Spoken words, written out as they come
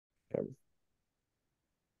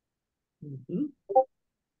Mhm.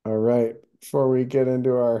 All right. Before we get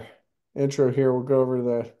into our intro here, we'll go over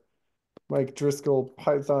the Mike Driscoll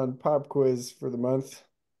Python pop quiz for the month.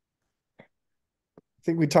 I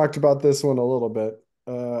think we talked about this one a little bit.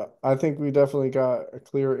 I think we definitely got a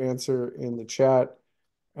clear answer in the chat,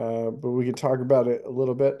 but we can talk about it a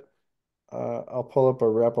little bit. I'll pull up a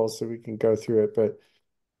REPL so we can go through it.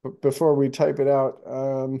 But before we type it out,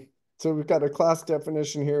 so we've got a class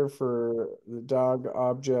definition here for the dog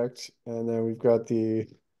object, and then we've got the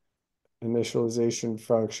initialization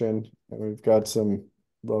function, and we've got some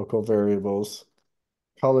local variables.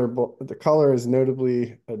 The color is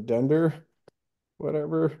notably a dunder,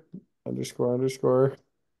 whatever, underscore underscore,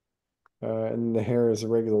 and the hair is a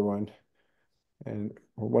regular one. And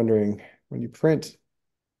we're wondering when you print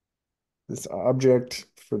this object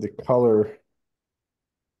for the color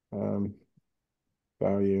um,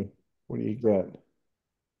 value, what do you get?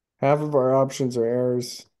 Half of our options are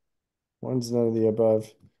errors. One's none of the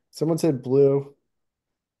above. Someone said blue.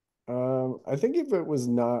 I think if it was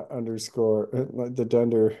not underscore, like the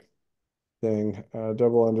dunder thing,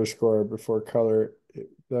 double underscore before color,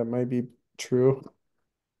 that might be true.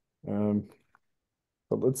 Um,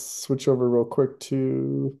 but let's switch over real quick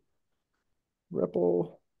to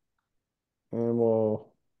REPL and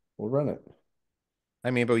we'll run it.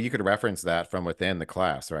 I mean, but you could reference that from within the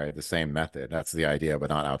class, right? The same method. That's the idea, but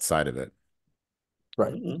not outside of it.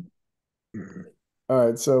 Right. Mhm. All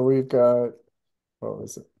right, so we've got, what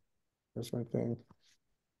was it? Where's my thing?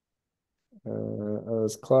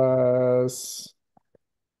 As class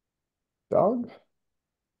dog?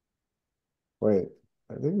 Wait,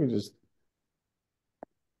 I think we just,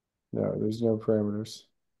 no, there's no parameters.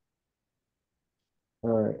 All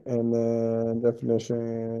right, and then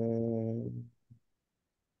definition.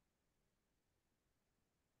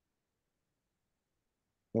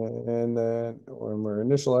 And then when we're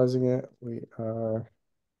initializing it, we are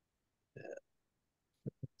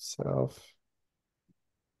self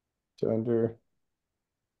gender.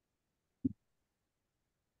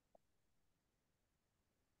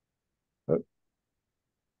 Oh,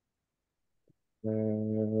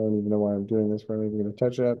 and I don't even know why I'm doing this. We're not even going to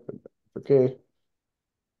touch that, but okay.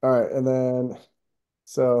 All right, and then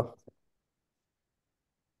so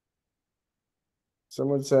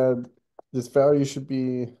someone said this value should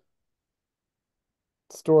be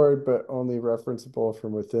stored, but only referenceable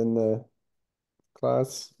from within the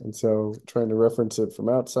class. And so trying to reference it from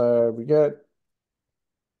outside, we get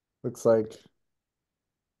looks like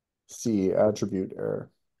C attribute error.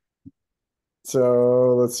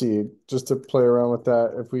 So let's see, just to play around with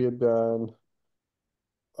that, if we had done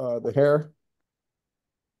the hair,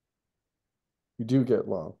 you do get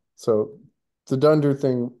long. So the dunder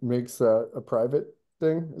thing makes that a private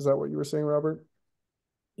thing. Is that what you were saying, Robert?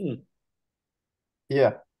 Hmm.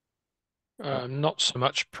 Yeah. Not so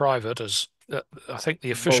much private as I think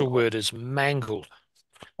the official Local. word is mangled.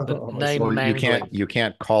 The Oh, I see. name Well, mangling. you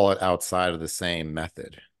can't call it outside of the same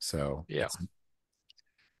method. So Yeah.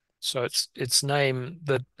 So its name,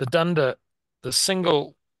 the dunder, the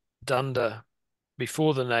single dunder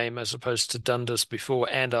before the name as opposed to dunders before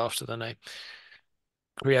and after the name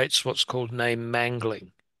creates what's called name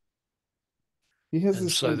mangling. He has And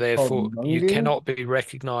this so thing called therefore munging. you cannot be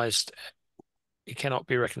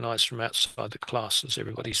recognized from outside the class, as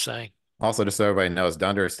everybody's saying. also, just so everybody knows,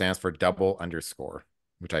 dunder stands for double underscore,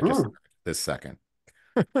 which I just Mm. this second.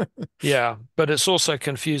 Yeah, but it's also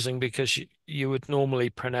confusing because you would normally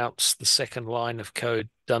pronounce the second line of code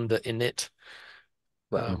dunder init,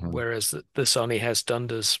 Right. Mhm. whereas this only has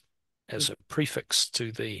dunders as a prefix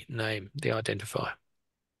to the name, the identifier.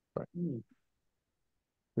 Right. Hmm.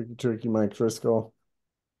 Tricky Mike Driscoll.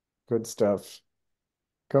 Good stuff.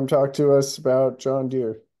 Come talk to us about John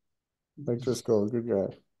Deere. Mike Driscoll, good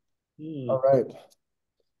guy. Hmm. All right.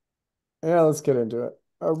 Yeah, let's get into it.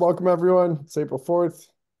 Welcome everyone. It's April 4th.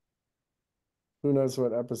 Who knows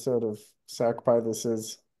what episode of SacPy this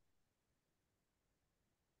is?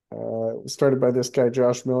 It was started by this guy,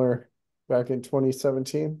 Josh Miller, back in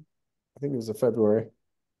 2017. I think it was a February.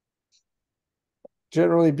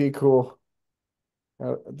 Generally be cool.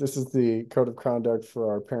 This is the code of conduct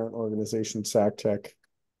for our parent organization, SacTech.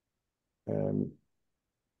 And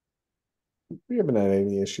we haven't had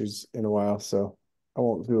any issues in a while, so I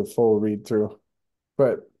won't do a full read through.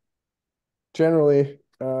 But generally,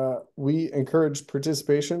 we encourage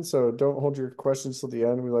participation, so don't hold your questions till the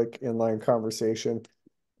end. We like inline conversation.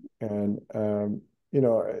 And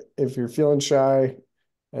if you're feeling shy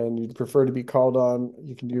and you'd prefer to be called on,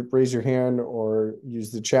 you can raise your hand or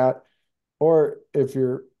use the chat. Or if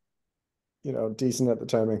you're, decent at the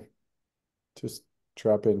timing, just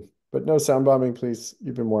drop in. But no sound bombing, please.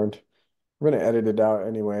 You've been warned. I'm gonna edit it out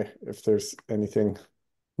anyway if there's anything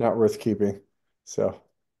not worth keeping. So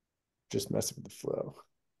just mess with the flow.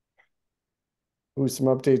 Ooh, some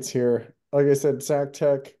updates here. Like I said,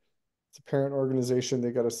 SacTech, it's a parent organization.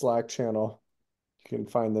 They got a Slack channel. You can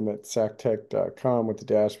find them at sactech.com with the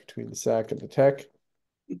dash between the Sac and the tech.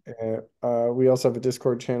 And we also have a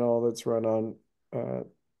Discord channel that's run on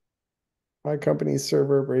my company's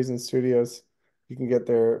server, Brazen Studios. You can get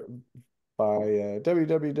there by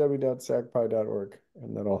www.sacpy.org,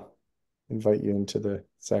 and that'll invite you into the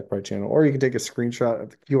SacPy channel. Or you can take a screenshot of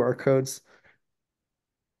the QR codes.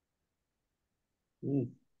 Mm.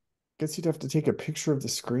 Guess you'd have to take a picture of the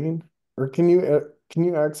screen, or can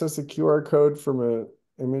you access a QR code from a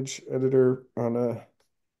image editor on a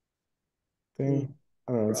thing?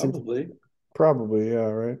 I don't know. It seems Probably. probably, yeah,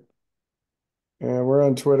 right. And we're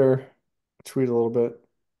on Twitter. Tweet a little bit.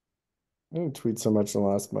 I didn't tweet so much in the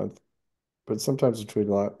last month, but sometimes I tweet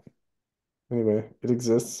a lot. Anyway, it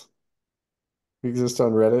exists. We exist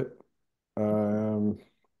on Reddit. Um,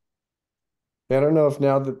 yeah, I don't know if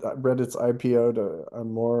now that Reddit's IPO'd,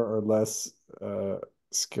 I'm more or less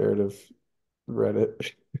scared of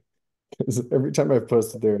Reddit. Because every time I've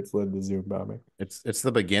posted there, it's led to Zoom bombing. It's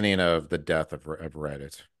the beginning of the death of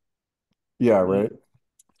Reddit. Yeah, Mm. right.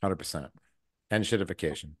 100%. End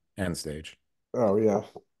shitification. End stage. Oh yeah.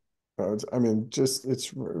 I mean, just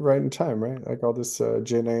it's right in time, right? Like all this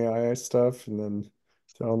Gen AI stuff, and then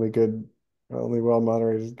the only well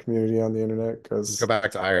moderated community on the internet Let's go because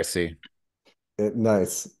back to IRC.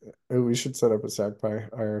 nice. Oh, we should set up a SacPy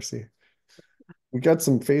IRC. We got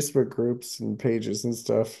some Facebook groups and pages and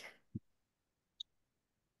stuff.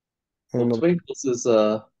 Well, And Twinkles is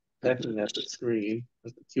pecking at the screen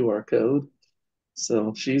with the QR code,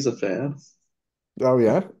 so she's a fan. oh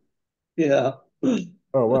yeah. Yeah.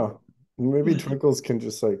 Oh wow. Maybe Twinkles can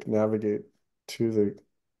just like navigate to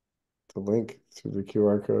the link through the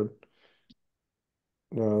QR code.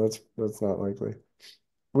 No, that's not likely.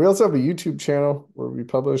 We also have a YouTube channel where we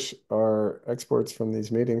publish our exports from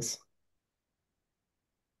these meetings.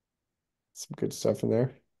 Some good stuff in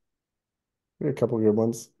there. We had a couple good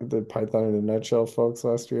ones. We did Python in a nutshell, folks,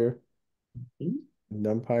 last year.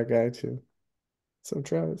 NumPy guy too. So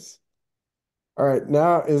Travis. All right,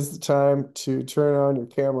 now is the time to turn on your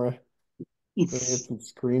camera and get some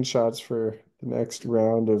screenshots for the next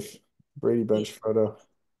round of Brady Bunch photo.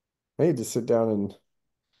 I need to sit down and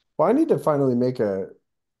well, I need to finally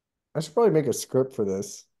I should probably make a script for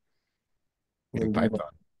this. In And do Python.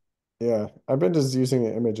 yeah, I've been just using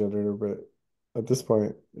an image editor, but at this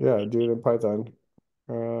point, yeah, do it in Python.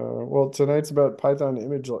 Well, tonight's about Python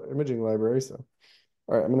imaging library, so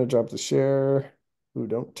all right, I'm gonna drop the share. Ooh,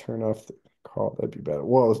 don't turn off the call. That'd be bad.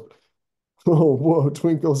 Whoa, whoa,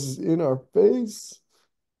 Twinkles is in our face.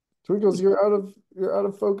 Twinkles, you're out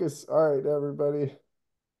of focus. All right, everybody,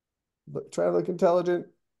 try to look intelligent.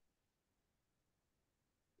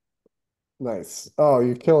 Nice. Oh,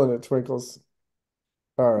 you're killing it, Twinkles.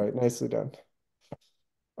 All right, nicely done.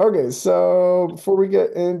 Okay, so before we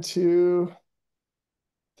get into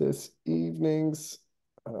this evening's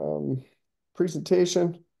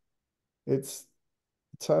presentation, it's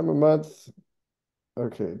the time of month.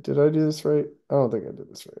 Okay, did I do this right? I don't think I did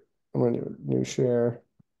this right. I'm gonna do a new share.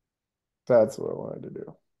 That's what I wanted to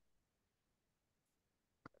do.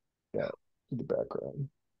 Yeah, the background.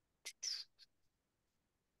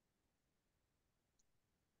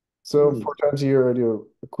 So Mm. 4 times a year, I do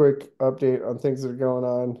a quick update on things that are going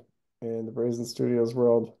on in the Brazen Studios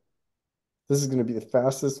world. This is going to be the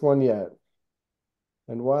fastest one yet.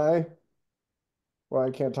 And why? Well,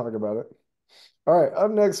 I can't talk about it. All right,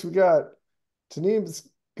 up next, we got Tanim's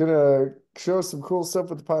gonna show us some cool stuff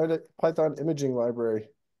with the Python imaging library.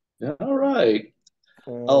 All right.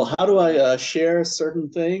 Oh, And how do I share certain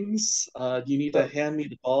things? Do you need to yep, hand me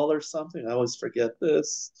the ball or something? I always forget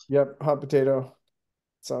this. yep, hot potato.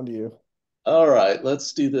 It's on to you. All right,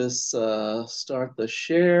 let's do this. Start the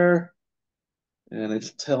share, and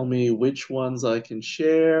it's tell me which ones I can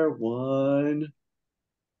share. One,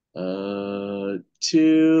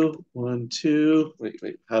 two, one, two. Wait.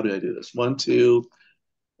 How do I do this? One, two,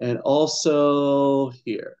 and also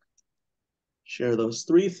here. Share those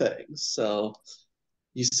three things. So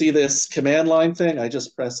you see this command line thing? I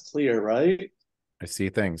just press clear, right? I see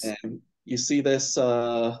things. And you see this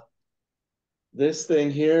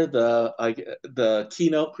thing here, the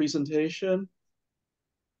keynote presentation.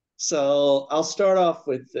 So I'll start off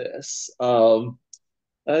with this. I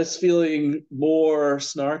was feeling more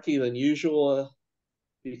snarky than usual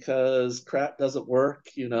because crap doesn't work,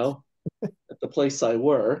 at the place I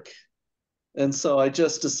work. And so I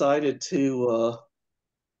just decided to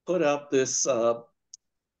put up this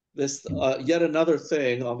this yet another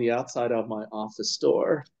thing on the outside of my office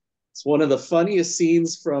door. It's one of the funniest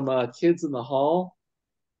scenes from Kids in the Hall.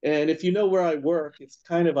 And if you know where I work, it's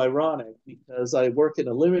kind of ironic because I work in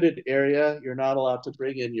a limited area. You're not allowed to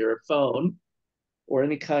bring in your phone or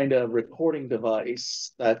any kind of recording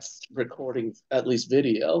device that's recording at least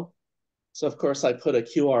video. So, of course, I put a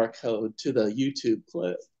QR code to the YouTube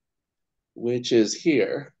clip, which is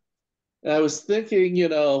here. And I was thinking,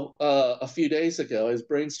 a few days ago, I was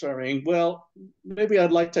brainstorming, well, maybe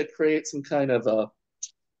I'd like to create some kind of a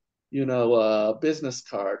business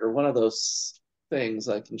card or one of those things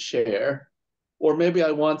I can share. Or maybe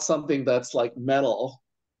I want something that's like metal,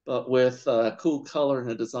 but with a cool color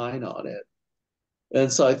and a design on it.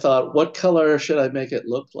 And so I thought, what color should I make it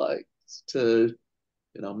look like to,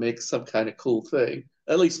 make some kind of cool thing,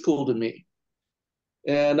 at least cool to me.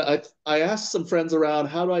 And I asked some friends around,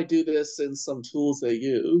 how do I do this in some tools they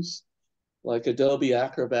use, like Adobe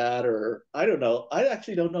Acrobat, or I don't know. I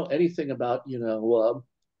actually don't know anything about,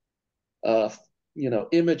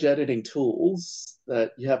 image editing tools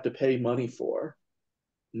that you have to pay money for.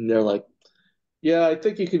 And they're like, yeah, I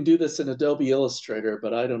think you can do this in Adobe Illustrator,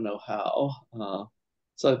 but I don't know how.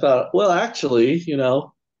 So I thought, well, actually,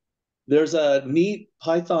 there's a neat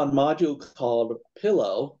Python module called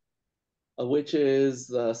Pillow, which is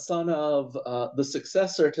the son of the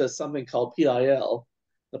successor to something called PIL,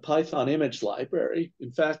 the Python image library.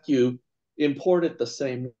 In fact, you import it the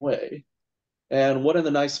same way. And one of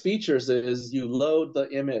the nice features is you load the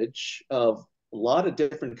image of a lot of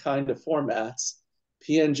different kind of formats,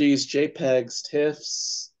 PNGs, JPEGs,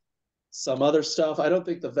 TIFFs, some other stuff. I don't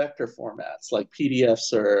think the vector formats like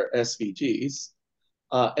PDFs or SVGs.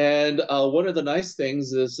 And one of the nice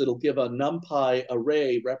things is it'll give a NumPy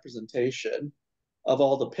array representation of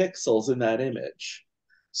all the pixels in that image.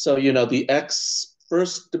 So, the X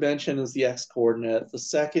first dimension is the X coordinate, the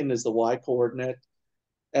second is the Y coordinate,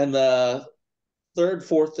 and the third,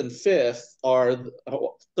 fourth, and fifth are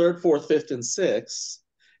third, fourth, fifth, and sixth.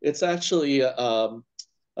 It's actually a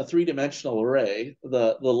three-dimensional array.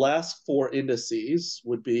 The last four indices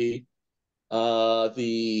would be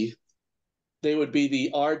the they would be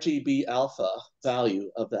the RGB alpha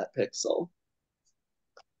value of that pixel.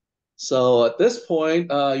 So at this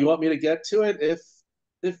point, you want me to get to it?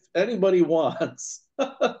 If anybody wants,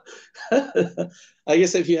 I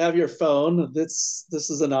guess if you have your phone, this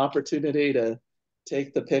is an opportunity to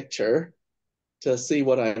take the picture to see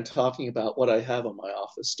what I'm talking about, what I have on my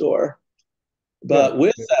office door. Yeah. But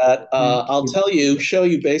with that, I'll show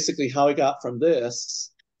you basically how I got from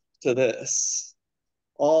this to this,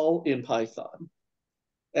 all in Python.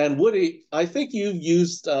 And Woody, I think you've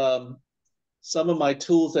used some of my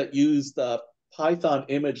tools that use the Python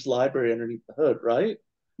image library underneath the hood, right?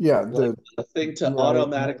 Yeah, Like the thing to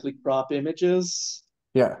automatically crop images.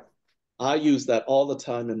 Yeah. I use that all the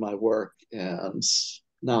time in my work and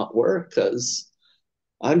not work because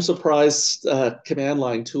I'm surprised a command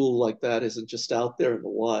line tool like that isn't just out there in the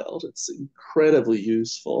wild. It's incredibly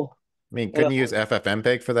useful. I mean, And couldn't you use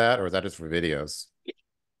FFmpeg for that, or is that just for videos?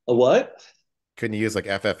 a what? Couldn't you use like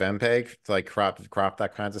FFmpeg to like crop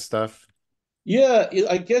that kinds of stuff? Yeah,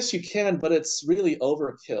 I guess you can, but it's really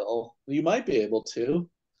overkill. You might be able to.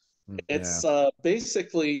 Yeah. It's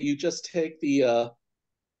basically you just take the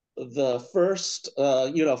first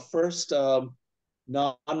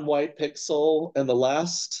non-white pixel and the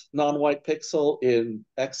last non-white pixel in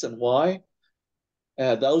X and Y.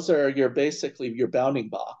 And those are basically your bounding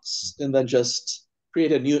box, and then just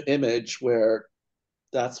create a new image where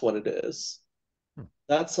that's what it is. Hmm.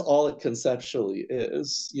 That's all it conceptually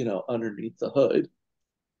is, underneath the hood.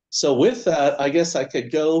 So with that, I guess I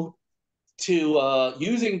could go to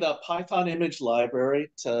using the Python image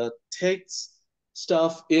library to take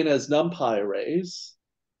stuff in as NumPy arrays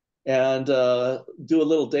and do a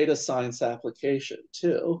little data science application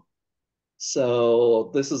too. So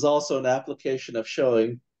this is also an application of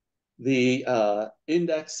showing the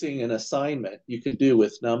indexing and assignment you can do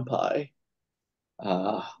with NumPy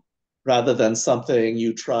uh, rather than something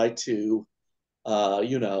you try to,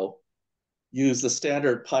 use the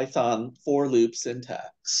standard Python for loop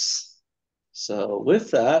syntax. So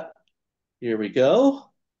with that, here we go.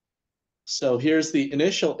 So here's the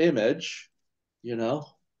initial image, you know.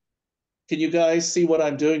 Can you guys see what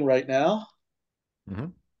I'm doing right now? Mm-hmm.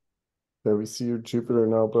 So we see your Jupyter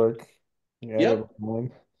notebook. You added Yep.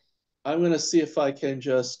 one. I'm going to see if I can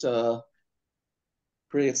just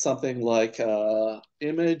create something like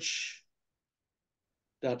image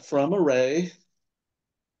dot from array,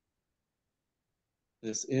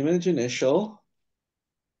 this image initial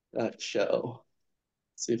dot show.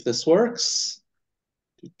 See if this works.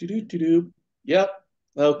 Do, do, do, do, do. Yep.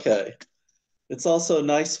 Okay. It's also a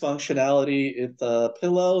nice functionality in the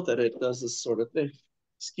pillow that it does this sort of thing.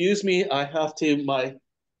 Excuse me, I have to, my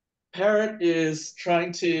parent is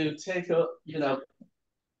trying to take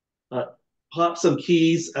uh, pop some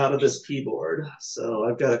keys out of this keyboard. So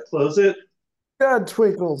I've got to close it. God,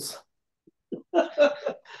 Twinkles.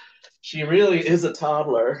 She really is a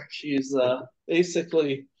toddler. She's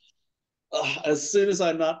basically, as soon as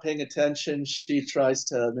I'm not paying attention, she tries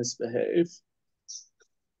to misbehave.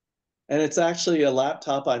 And it's actually a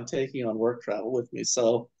laptop I'm taking on work travel with me.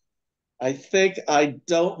 So I think I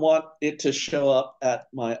don't want it to show up at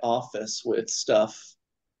my office with stuff,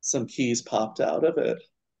 some keys popped out of it.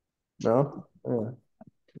 No?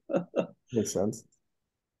 Yeah, makes sense.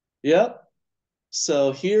 Yep.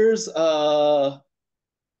 So here's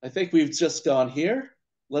I think we've just gone here.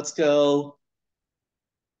 Let's go.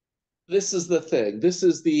 This is the thing. This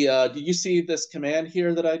is the do you see this command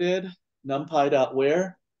here that I did?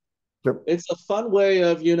 Numpy.where. Yep. It's a fun way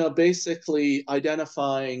of, basically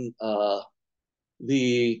identifying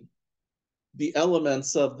the the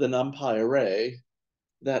elements of the NumPy array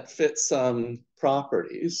that fit some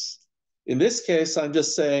properties. In this case, I'm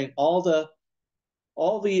just saying all the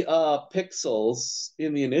pixels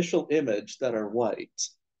in the initial image that are white.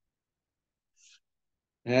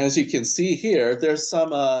 And as you can see here, there's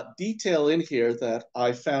some detail in here that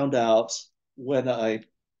I found out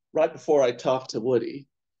right before I talked to Woody.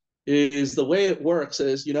 Is the way it works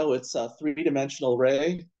is, it's a three-dimensional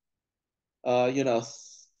array, uh, you know,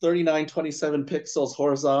 3927 pixels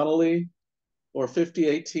horizontally, or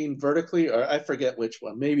 5018 vertically, or I forget which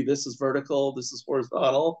one. Maybe this is vertical, this is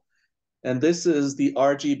horizontal, and this is the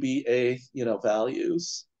RGBA,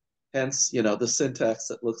 values. Hence, the syntax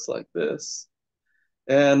that looks like this.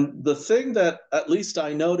 And the thing that at least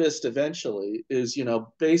I noticed eventually is,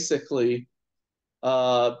 basically,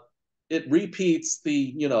 uh, it repeats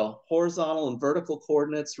the, horizontal and vertical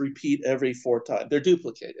coordinates repeat every 4 times. They're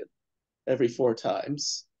duplicated every 4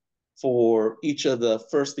 times for each of the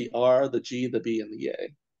R, the G, the B, and the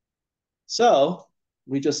A. So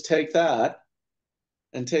we just take that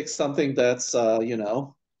and take something that's,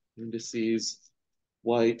 indices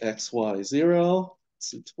white XY 0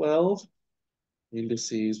 to 12,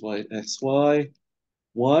 indices white XY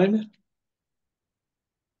 1.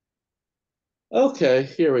 Okay,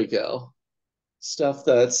 here we go. Stuff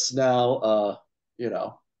that's now,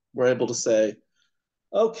 we're able to say,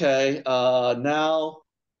 okay, now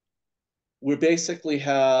we basically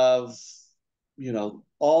have,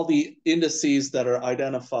 all the indices that are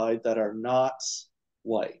identified that are not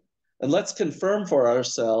white. And let's confirm for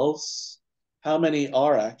ourselves how many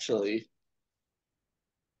are actually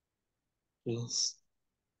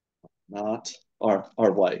not are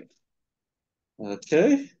white.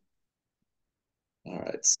 Okay. All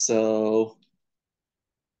right. So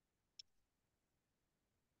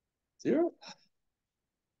 0.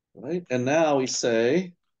 Right. And now we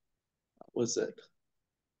say, what was it?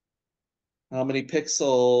 How many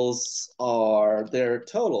pixels are there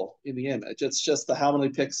total in the image? It's just the how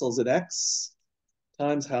many pixels in X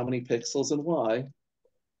times how many pixels in Y.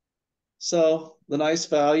 So the nice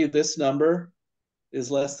value, this number,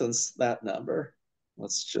 is less than that number.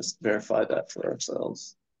 Let's just verify that for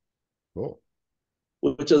ourselves. Cool.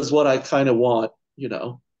 Which is what I kind of want,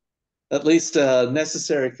 at least a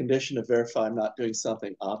necessary condition to verify I'm not doing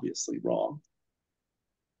something obviously wrong.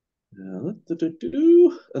 And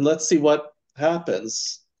let's see what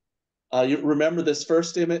happens. You remember this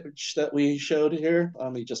first image that we showed here?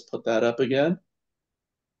 Let me just put that up again.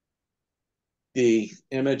 The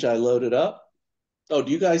image I loaded up. Oh,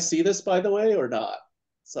 do you guys see this, by the way, or not? I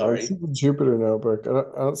see Sorry. the Jupyter notebook.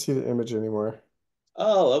 I don't see the image anymore.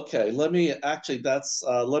 Oh, okay. Let me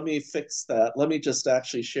fix that. Let me just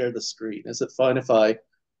actually share the screen. Is it fine if I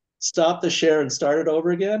stop the share and start it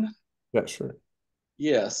over again? Yeah, sure.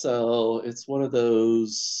 Yeah, so it's one of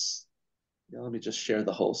those. Yeah, let me just share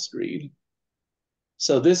the whole screen.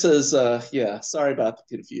 So this is, yeah, sorry about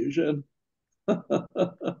the confusion. No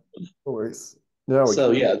worries. Yeah, we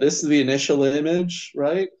So can. yeah, this is the initial image,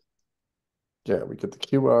 right? Yeah, we get the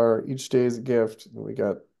QR. Each day is a gift. And we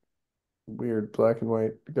got weird black and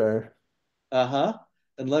white guy. Uh-huh.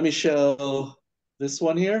 And let me show this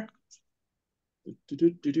one here.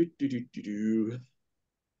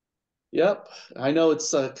 Yep, I know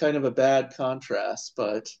it's kind of a bad contrast,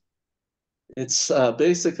 but it's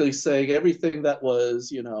basically saying everything that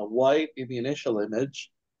was, white in the initial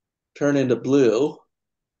image turn into blue.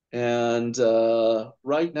 And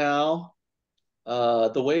right now,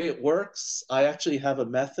 the way it works, I actually have a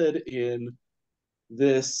method in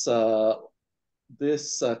this code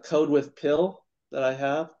with pill that I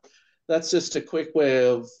have that's just a quick way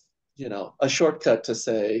of, a shortcut to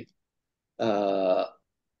say,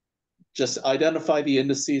 just identify the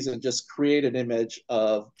indices and just create an image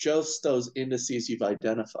of just those indices you've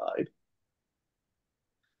identified.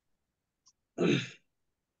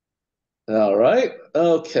 All right,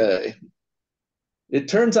 okay. It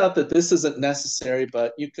turns out that this isn't necessary,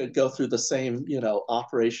 but you could go through the same,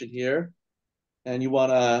 operation here. And you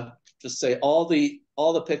want to just say all the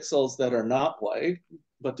pixels that are not white,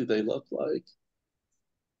 what do they look like?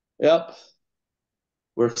 Yep,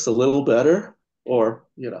 works a little better. Or,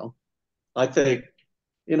 I think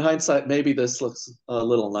in hindsight, maybe this looks a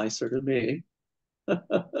little nicer to me.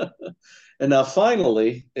 And now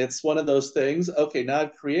finally, it's one of those things. Okay, now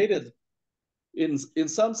I've created, in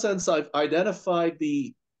some sense, I've identified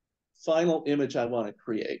the final image I want to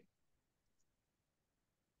create.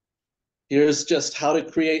 Here's just how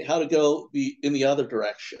to go in the other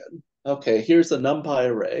direction. Okay, here's a NumPy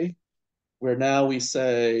array where now we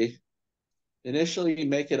say, initially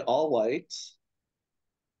make it all white.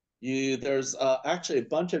 There's actually a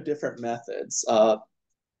bunch of different methods.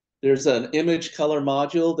 There's an image color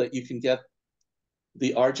module that you can get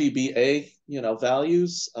the RGBA,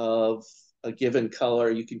 values of a given color.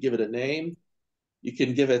 You can give it a name. You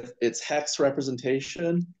can give it its hex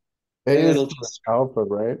representation. A and is it'll just, alpha,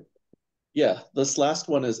 right? yeah, this last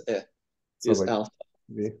one is So like alpha.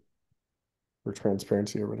 V for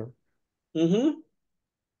transparency or whatever. Mm-hmm.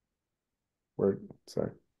 Word,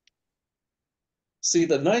 sorry. See,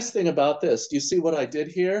 the nice thing about this, do you see what I did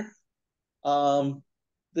here?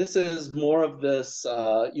 This is more of this,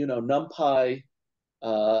 NumPy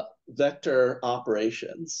vector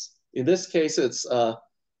operations. In this case, it's a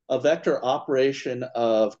vector operation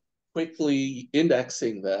of quickly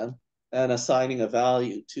indexing them and assigning a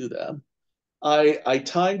value to them. I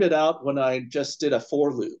timed it out when I just did a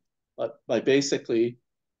for loop, but by basically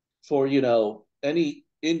for, any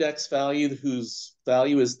index value whose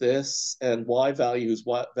value is this and y value whose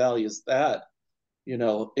what value is that,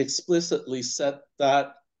 explicitly set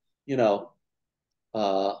that,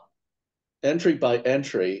 uh, entry by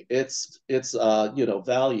entry, its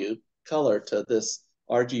value color to this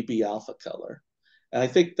RGB alpha color. And I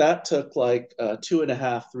think that took like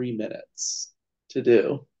 2.5, 3 minutes to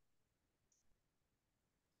do.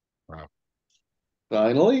 Wow.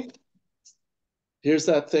 Finally, here's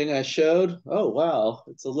that thing I showed. Oh, wow.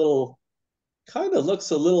 It's kind of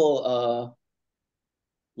looks a little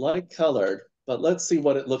light colored, but let's see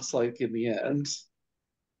what it looks like in the end.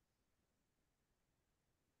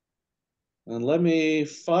 And let me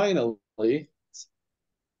finally,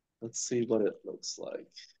 let's see what it looks like.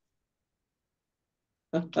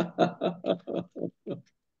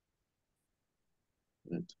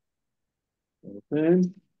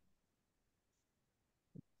 Open.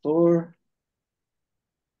 4.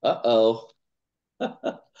 Uh-oh.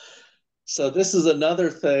 So this is another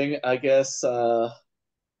thing, I guess.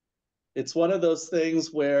 It's one of those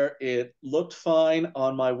things where it looked fine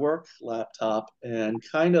on my work laptop and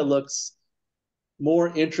kind of looks more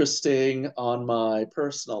interesting on my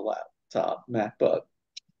personal laptop, MacBook.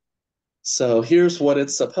 So here's what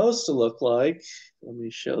it's supposed to look like. Let me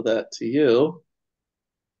show that to you.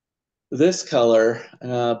 This color,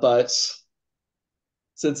 but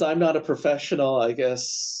since I'm not a professional, I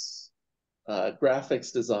guess,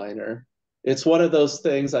 graphics designer, it's one of those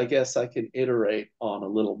things I guess I can iterate on a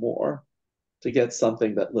little more to get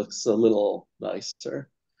something that looks a little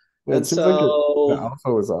nicer. Yeah, And it seems like the so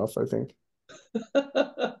alpha was off, I think.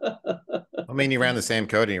 I mean, you ran the same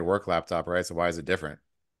code in your work laptop, right? So why is it different?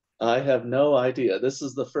 I have no idea. This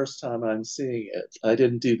is the first time I'm seeing it. I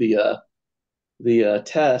didn't do the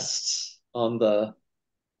test on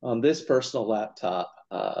this personal laptop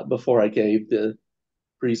before I gave the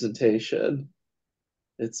presentation.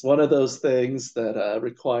 It's one of those things that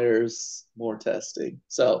requires more testing.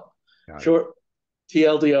 So, Got it. short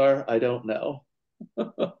TLDR, I don't know.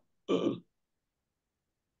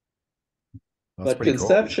 That's But pretty cool.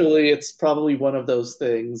 conceptually, it's probably one of those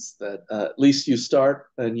things that at least you start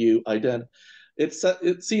and you identify.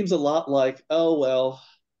 It seems a lot like, oh, well,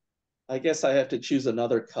 I guess I have to choose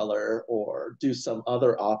another color or do some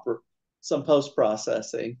post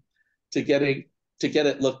processing to get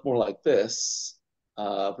it look more like this,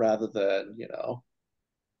 rather than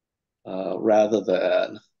rather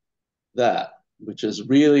than that, which is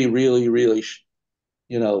really, really, really,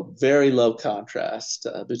 very low contrast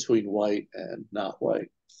between white and not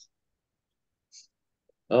white.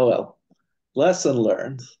 Oh well, lesson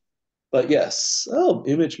learned. But yes, oh,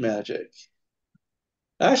 image magic.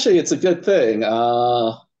 Actually, it's a good thing.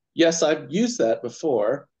 Yes, I've used that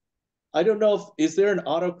before. I don't know if is there an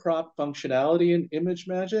auto crop functionality in image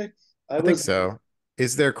magic? I I think was so.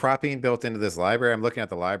 Is there cropping built into this library? I'm looking at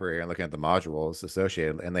the library and looking at the modules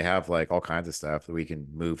associated, and they have like all kinds of stuff that we can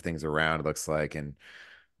move things around, it looks like,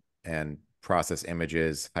 and process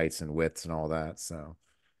images, heights and widths and all that.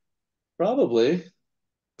 probably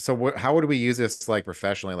So how would we use this like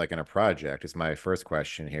professionally, like in a project? Is my first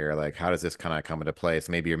question here. Like, how does this kind of come into place?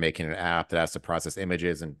 Maybe you're making an app that has to process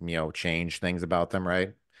images and change things about them,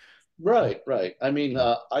 right? right, right. I mean,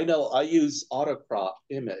 I know I use autocrop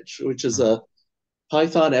image, which is Mhm. a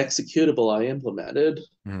Python executable I implemented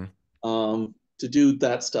Mhm. to do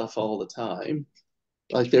that stuff all the time.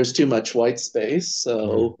 Like, there's too much white space, Mhm.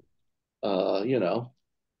 so you know,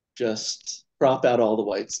 just crop out all the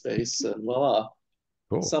white space, and voila,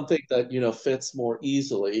 Cool. something that fits more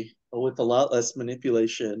easily with a lot less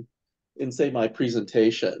manipulation in, say, my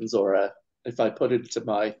presentations, or if I put it to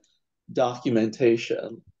my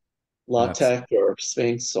documentation, And that's LaTeX or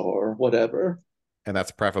Sphinx or whatever. and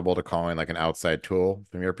that's preferable to calling like an outside tool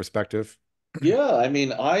from your perspective. Yeah, I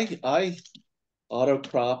mean, I auto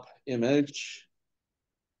crop image.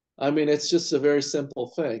 I mean, it's just a very simple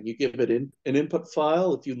thing. You give it an input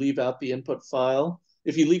file. If you leave out the input file,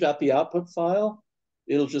 if you leave out the output file,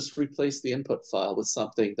 it'll just replace the input file with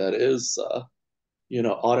something that is,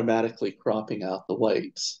 automatically cropping out the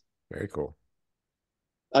whites. Very cool.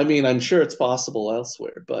 I mean, I'm sure it's possible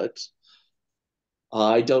elsewhere, but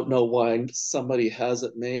I don't know why somebody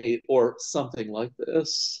hasn't made or something like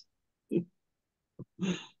this.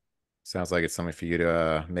 Sounds like it's something for you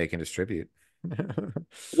to make and distribute.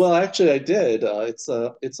 Well, actually, I did. It's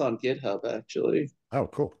on GitHub actually, Oh,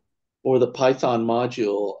 cool. or the Python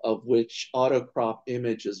module of which autocrop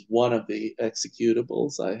image is one of the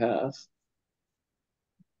executables I have.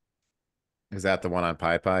 Is that the one on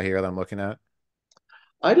PyPy here that I'm looking at?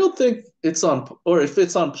 I don't think it's on, or if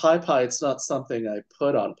it's on PyPy, it's not something I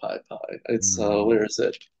put on PyPy. It's Hmm. where is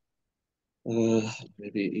it?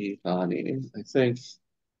 Maybe Ivani. I think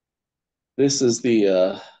this is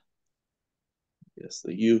the yes,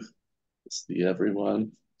 the youth, it's the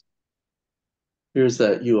everyone. Here's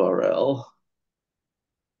that URL.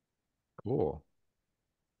 Cool.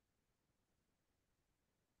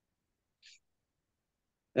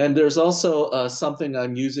 And there's also something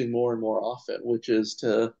I'm using more and more often, which is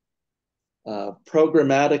to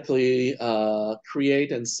programmatically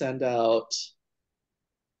create and send out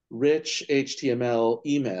rich HTML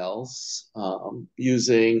emails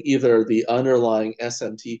using either the underlying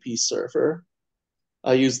SMTP server.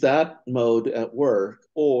 I use that mode at work,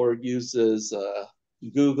 or uses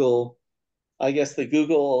Google, I guess the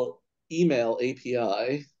Google email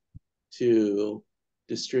API to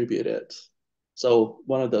distribute it. So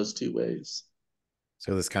one of those two ways.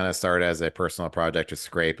 So this kind of started as a personal project to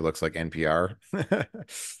scrape. It looks like NPR.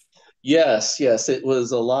 Yes, yes, it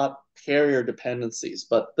was a lot carrier dependencies,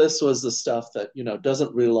 but this was the stuff that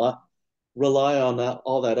doesn't rely on that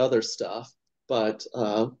all that other stuff. But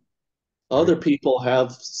Very other people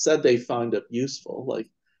have said they find it useful. Like,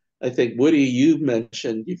 I think Woody, you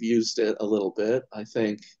mentioned you've used it a little bit. I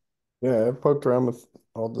think, Yeah, I poked around with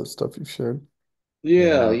all the stuff you shared. Yeah, I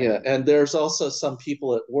yeah, know. yeah. And there's also some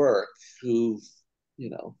people at work who've, you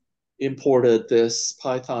know, imported this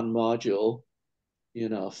Python module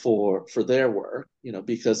for their work,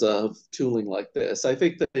 because of tooling like this. I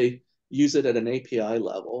think they use it at an API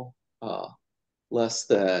level, less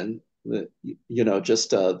than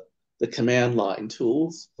just the command line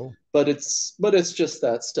tools. Cool. But it's just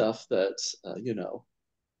that stuff that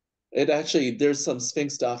it actually, there's some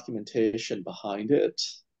Sphinx documentation behind it.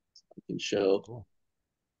 I can show. Cool.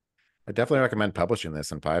 I definitely recommend publishing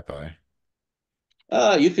this in PyPy.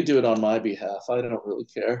 You could do it on my behalf. I don't really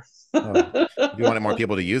care. Oh, if you wanted more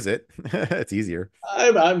people to use it, it's easier.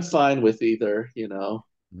 I'm fine with either,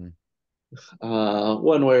 Mm.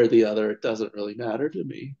 one way or the other. It doesn't really matter to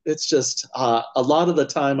me. It's just a lot of the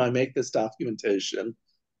time I make this documentation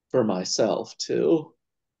for myself too,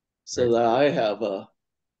 Very so that cool. I have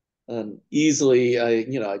an easily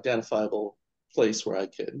identifiable place where I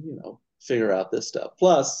can figure out this stuff.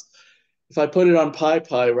 Plus, if I put it on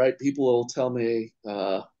PyPy, right, people will tell me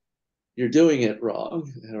you're doing it wrong,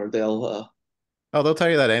 or they'll Oh, they'll tell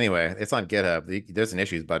you that anyway. It's on GitHub. There's an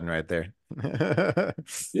issues button right there.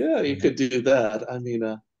 yeah, you could do that. I mean,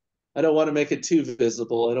 I don't want to make it too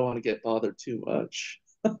visible. I don't want to get bothered too much.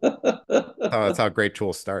 Oh, that's how great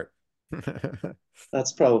tools start.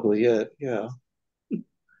 That's probably it. Yeah. This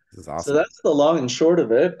is So awesome. that's the long and short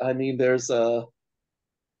of it. I mean, there's a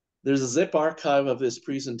zip archive of this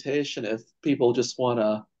presentation if people just want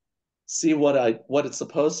to see what it's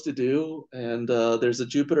supposed to do. And there's a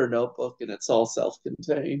Jupyter notebook, and it's all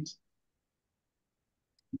self-contained.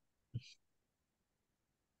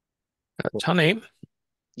 Tanim,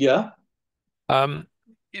 Yeah, um,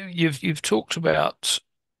 you've talked about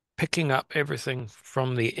picking up everything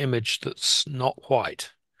from the image that's not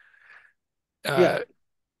white. yeah. Uh,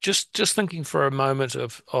 just thinking for a moment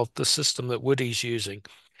of the system that Woody's using.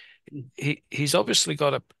 He's obviously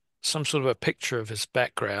got a some sort of a picture of his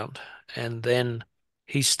background, and then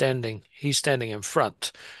he's standing in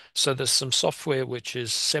front. So there's some software which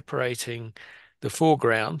is separating the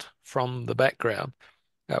foreground from the background.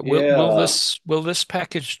 Yeah. Will this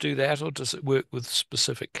package do that, or does it work with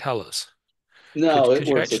specific colors? No, it Could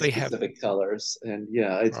you works with actually have specific colors, and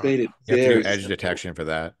yeah, it's right? made it You have to do very edge simple. detection for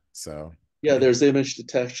that. So Yeah, there's image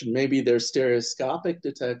detection. Maybe there's stereoscopic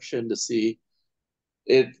detection to see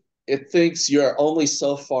it. It thinks you're only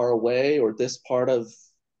so far away, or this part of,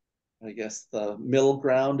 I guess, the middle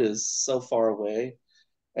ground is so far away,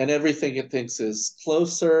 and everything it thinks is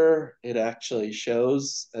closer, it actually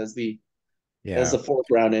shows as yeah, the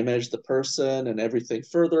foreground image, the person, and everything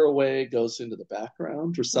further away goes into the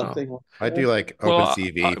background or Oh, something like I do that. like well,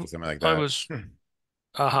 OpenCV for something like I that. was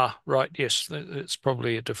aha, right. Yes, it's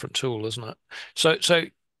probably a different tool, isn't it? So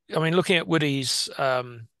I mean, looking at Woody's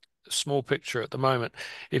small picture at the moment,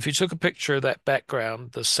 if you took a picture of that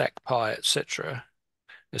background, the SacPy, etc.,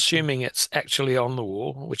 assuming it's actually on the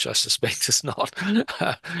wall, which I suspect is not,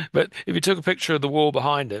 but if you took a picture of the wall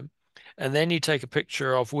behind him, and then you take a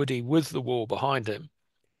picture of Woody with the wall behind him,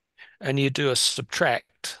 and you do a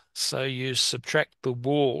subtract, so you subtract the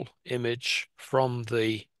wall image from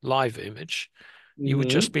the live image, Mm-hmm. you would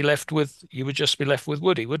just be left with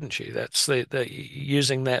Woody, wouldn't you? That's the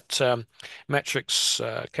using that matrix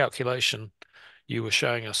calculation you were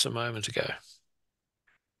showing us a moment ago.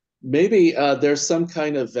 Maybe there's some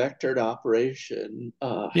kind of vectored operation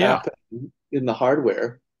Yeah. happening in the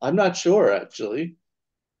hardware. I'm not sure actually.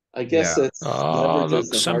 I guess Yeah, it's Oh, leverages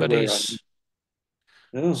look, the hardware on.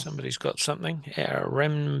 Oh, somebody's got something. Yeah,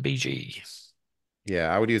 REMBG.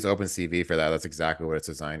 yeah, I would use OpenCV for that. That's exactly what it's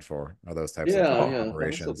designed for, are those types of yeah, Oh, yeah,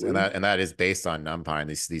 operations. And possibly. that is based on NumPy and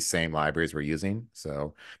these same libraries we're using.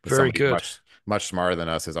 So, but very somebody good. much smarter than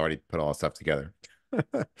us has already put all that stuff together.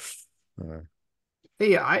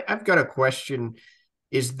 Hey, I've got a question.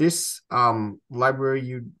 Is this library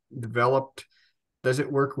you developed, does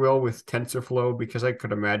it work well with TensorFlow? Because I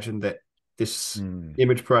could imagine that this Hmm.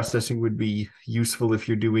 image processing would be useful if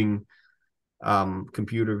you're doing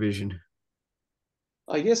computer vision.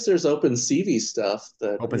 I guess there's OpenCV stuff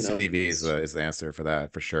that, OpenCV is the answer for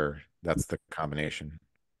that for sure. That's the combination.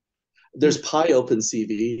 there's Pi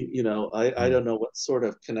OpenCV. I Hmm. don't know what sort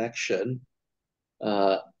of connection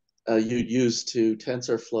uh, you'd use to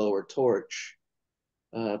TensorFlow or Torch.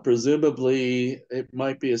 Presumably, it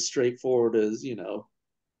might be as straightforward as,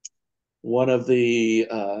 one of the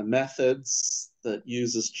methods that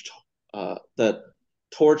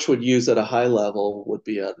Torch would use at a high level would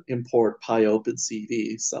be an import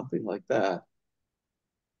PyOpenCV, something like that.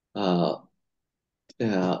 Uh,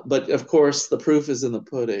 yeah, but of course, the proof is in the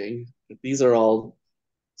pudding. These are all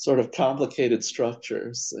sort of complicated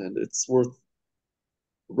structures, and it's worth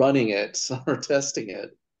running it or testing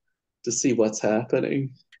it to see what's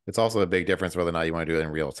happening. It's also a big difference whether or not you want to do it in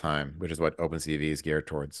real time, which is what OpenCV is geared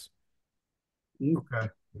towards. Mm. Okay.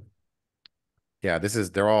 Yeah,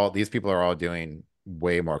 these people are all doing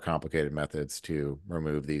way more complicated methods to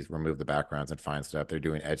remove the backgrounds and find stuff. They're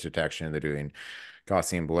doing edge detection, they're doing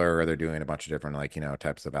Gaussian blur, they're doing a bunch of different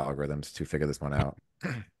types of algorithms to figure this one out.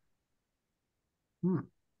 Hmm.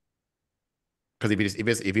 Because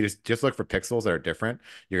if you just look for pixels that are different,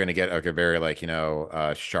 you're gonna get like a very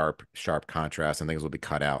sharp contrast and things will be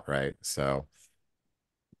cut out, right? So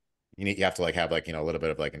you have to have a little bit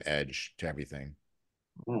of like an edge to everything.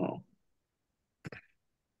 Oh.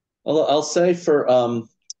 I'll say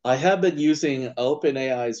I have been using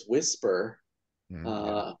OpenAI's Whisper Yeah.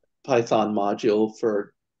 uh, Python module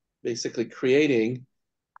for basically creating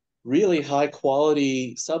really high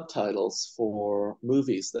quality subtitles for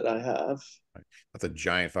movies that I have. That's a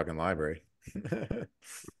giant fucking library.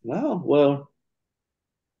 Wow, well,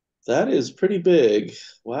 that is pretty big.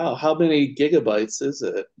 Wow, how many gigabytes is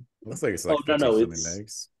it? Looks like it's Oh, like no, 50 no, something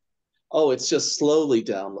megs. it's just slowly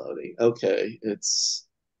downloading. Okay, it's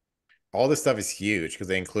All this stuff is huge because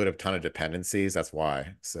they include a ton of dependencies. That's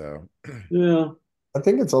why. So yeah. I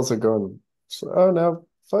think it's also going. Oh no,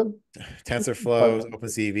 fun. TensorFlow,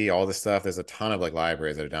 OpenCV, all this stuff. There's a ton of like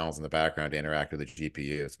libraries that are downloads in the background to interact with the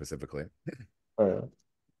GPU specifically. Oh, yeah.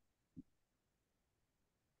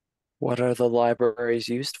 What are the libraries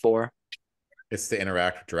used for? It's to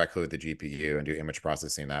interact directly with the GPU and do image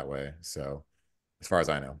processing that way. So as far as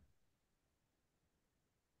I know,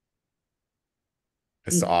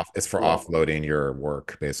 it's for Well, offloading your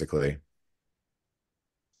work basically.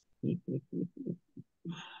 I'm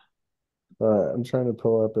trying to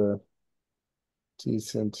pull up a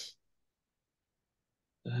decent.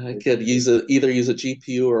 I could either use a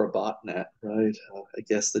GPU or a botnet, right? I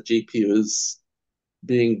guess the GPU is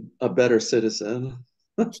being a better citizen.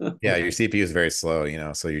 Yeah, your CPU is very slow,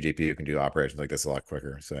 so your GPU can do operations like this a lot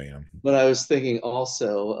quicker. So, But I was thinking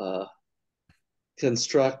also,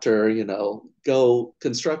 constructor, go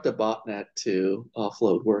construct a botnet to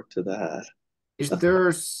offload work to that. Is there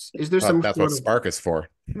well, some that's what sort of Spark is for.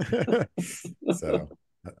 So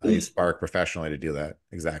I use Spark professionally to do that.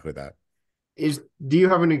 Exactly that. do you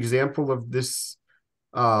have an example of this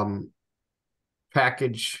um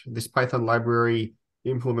package, this Python library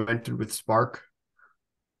implemented with Spark?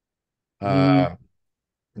 Mm, Uh,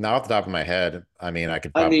 Not off the top of my head. I mean, I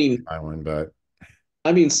could I probably mean, find one, but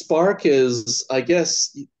Spark is, I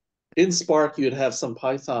guess, in Spark you'd have some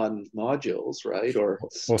Python modules, right? Or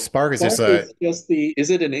well, Spark is just Spark a is just is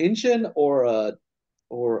it an engine or a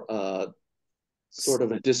sort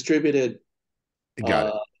of a distributed got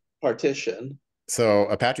it. uh, partition? So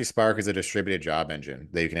Apache Spark is a distributed job engine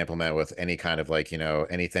that you can implement with any kind of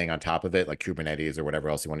anything on top of it, like Kubernetes or whatever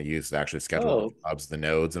else you want to use to actually schedule the Oh, jobs, the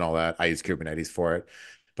nodes and all that. I use Kubernetes for it.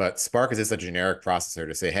 But Spark is just a generic processor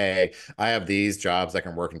to say, hey, I have these jobs that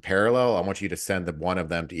can work in parallel. I want you to send one of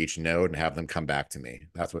them to each node and have them come back to me.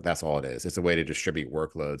 That's all it is. It's a way to distribute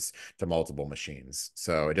workloads to multiple machines.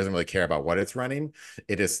 So it doesn't really care about what it's running.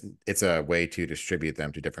 It's a way to distribute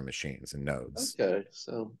them to different machines and nodes. okay.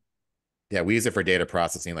 So, Yeah, we use it for data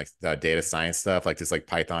processing, like data science stuff, like just like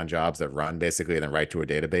Python jobs that run basically and then write to a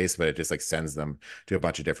database, but it just like sends them to a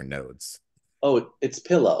bunch of different nodes. oh, it's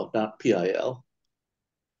Pillow, not PIL.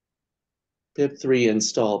 Pip3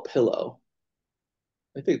 install Pillow.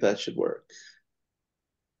 I think that should work.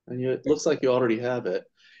 And it looks like you already have it.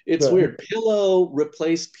 It's Yeah. weird. Pillow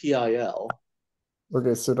replaced PIL.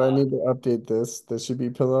 Okay, so do I need to update this? This should be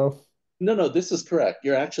pillow. No, this is correct.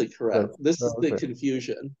 You're actually correct. Yes. This is Oh, the okay.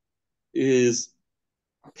 confusion. Is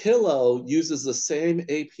Pillow uses the same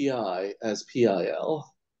API as PIL,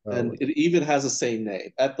 Oh, and it even has the same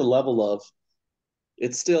name at the level of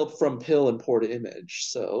it's still from pill import image.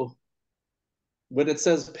 So when it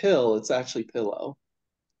says pill, it's actually pillow.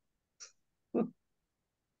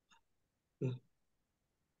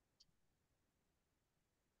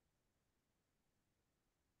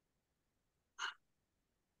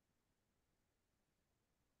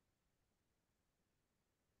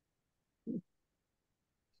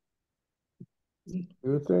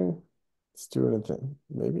 do a thing. Let's do anything.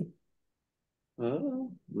 Maybe.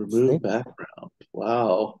 Oh, remove Think. background.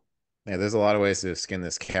 Wow. Yeah, there's a lot of ways to skin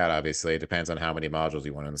this cat, obviously. It depends on how many modules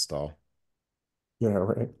you want to install. Yeah,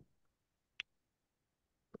 right.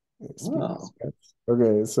 Wow.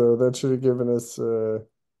 Okay, so that should have given us oh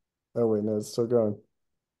wait, no, it's still going.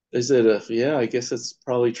 Is it a, yeah, I guess it's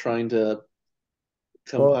probably trying to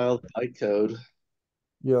Well, compile the bytecode.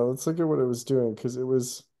 yeah, let's look at what it was doing because it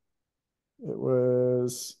was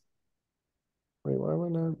wait, why am I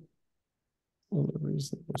not in the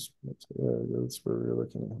reason response? Yeah, that's where we were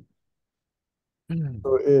looking at.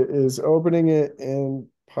 So it is opening it in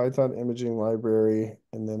Python imaging library,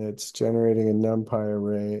 and then it's generating a NumPy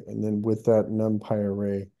array, and then with that NumPy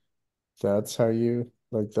array, that's how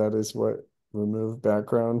that is what remove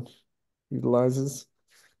background utilizes.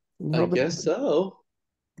 And I how the guess so.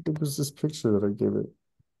 it was this picture that I gave it.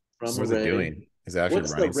 From What is it array. doing? Is it actually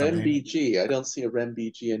What's the running something? rembg? I don't see a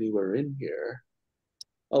rembg anywhere in here.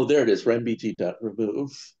 Oh, there it is.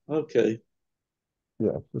 Rembg.remove. Okay.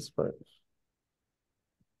 Yeah, this part.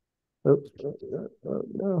 Oh,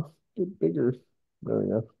 no, get bigger. There we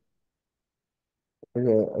go.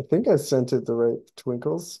 Okay, I think I sent it the right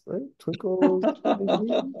twinkles, right? Twinkles.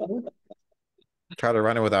 Yeah. Try to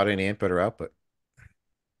run it without any input or output.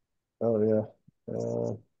 Oh yeah.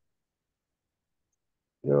 Yo,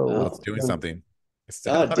 Oh, Oh, it's doing yeah, something. It's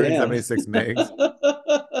ah, damn. 176 megs.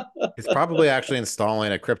 It's probably actually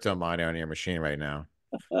installing a crypto miner on your machine right now.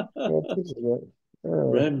 picture that. I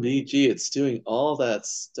rembg, it's doing all that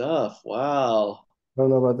stuff. Wow. don't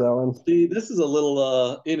know about that one. See, this is a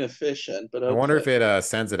little inefficient, but I wonder okay. if it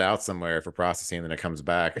sends it out somewhere for processing and then it comes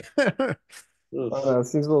back. Oh Oof. no, it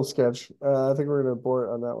seems a little sketch. I think we're gonna abort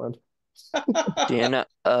on that one. Do you know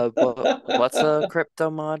what's a crypto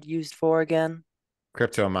mod used for again?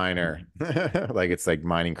 Crypto miner. Like it's like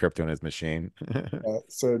mining crypto in his machine.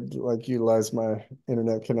 So like utilize my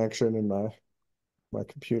internet connection and my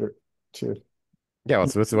computer too. Yeah,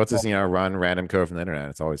 what's this, run random code from the internet.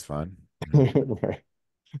 It's always fun. Right.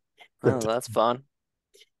 Oh, that's fun.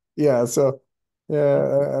 Yeah, so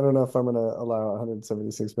yeah, I don't know if I'm gonna allow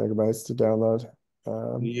 176 megabytes to download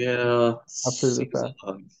Yeah, after the seems fact.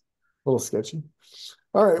 odd. little sketchy.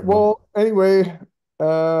 All right. Mhm. Well, anyway,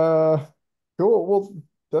 cool. Well,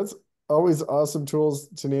 that's always awesome tools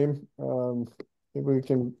to name. Maybe we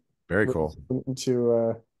can Very look cool.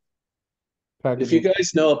 into If you packaging.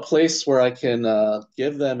 guys know a place where I can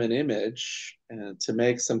give them an image and to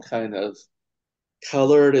make some kind of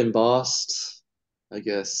colored, embossed, I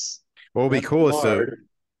guess, What would be cool is to card.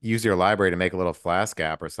 use your library to make a little Flask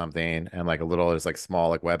app or something, and like a little just like small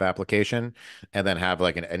like web application, and then have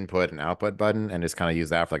like an input and output button, and just kind of use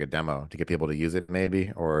that for like a demo to get people to use it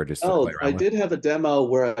maybe, or just to play Oh, I around with. did have a demo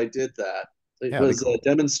where I did that. It Yeah, that'd be was cool.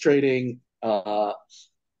 demonstrating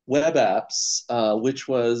web apps, which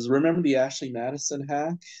was, remember the Ashley Madison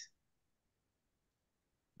hack?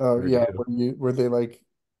 Oh Sure yeah, do. where they like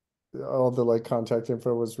all the like contact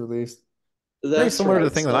info was released. Very That's similar to the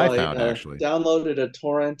right. thing that So I I found actually. downloaded a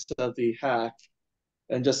torrent of the hack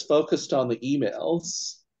and just focused on the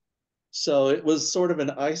emails. So it was sort of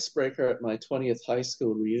an icebreaker at my 20th high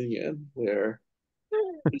school reunion, where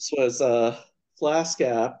this was a Flask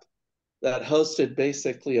app that hosted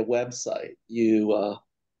basically a website.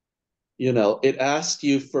 It asked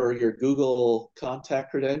you for your Google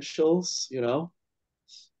contact credentials. It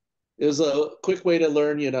was a quick way to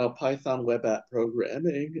learn, Python web app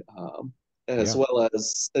programming, as Yeah. well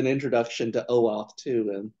as an introduction to OAuth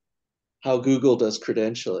 2 and how Google does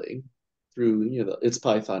credentialing through, its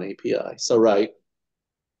Python API. So, right,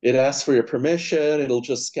 it asks for your permission. It'll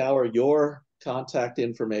just scour your contact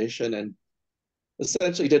information and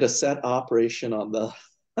essentially did a set operation on the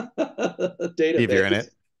See if you're in database. it.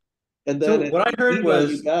 And So then it what I heard email you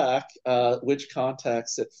was back which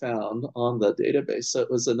contacts it found on the database. So it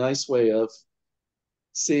was a nice way of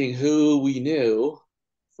seeing who we knew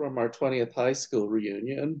from our 20th high school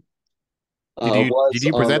reunion Did was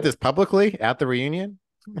you on present the, this publicly at the reunion?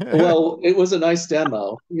 well, it was a nice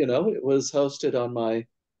demo. It was hosted on my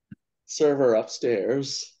server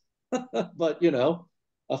upstairs, but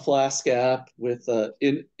a Flask app with an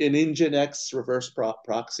Nginx reverse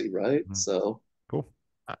proxy, right? Mhm. So Cool.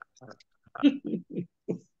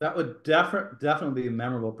 that would definitely be a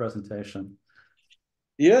memorable presentation.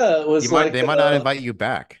 yeah, it You was might like they might not invite you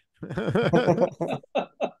back. there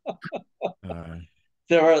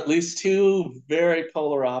are at least two very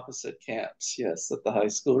polar opposite camps, yes, at the high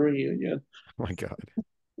school reunion. Oh my God.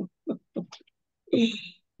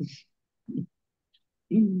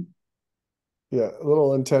 Yeah, a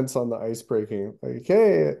little intense on the ice breaking. Like,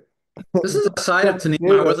 hey, This is a side of Tanim I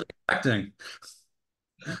data. wasn't expecting.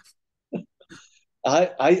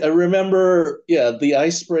 I remember, yeah, the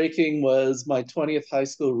ice breaking was my 20th high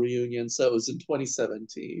school reunion, so it was in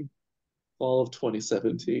 2017, fall of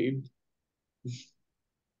 2017.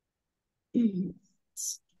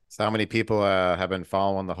 So how many people have been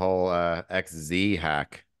following the whole XZ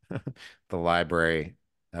hack, the library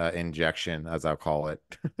injection, as I'll call it?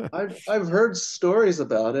 I've heard stories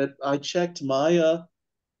about it. I checked my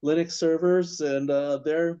Linux servers, and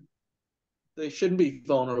they shouldn't be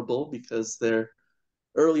vulnerable because they're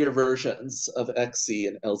earlier versions of XZ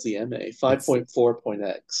and LZMA It's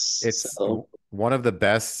 5.4.x. So one of the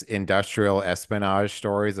best industrial espionage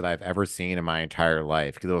stories that I've ever seen in my entire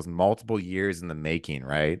life because it was multiple years in the making,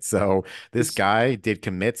 right? So this it's guy did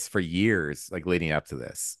commits for years, like leading up to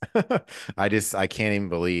this. I can't even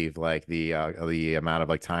believe like the amount of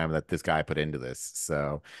like time that this guy put into this.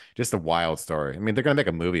 So just a wild story. I mean, they're gonna make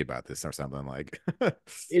a movie about this or something like.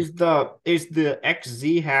 Is the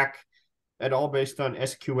XZ hack at all based on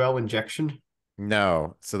SQL injection?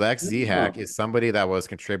 No. So the XZ hack oh, is somebody that was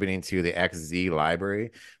contributing to the XZ library,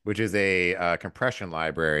 which is a compression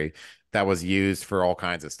library that was used for all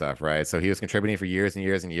kinds of stuff, right? So he was contributing for years and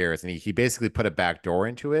years and years, and he basically put a back door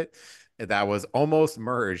into it that was almost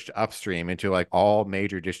merged upstream into like all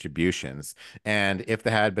major distributions. And if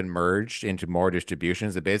they had been merged into more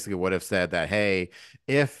distributions, it basically would have said that, hey,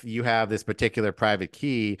 if you have this particular private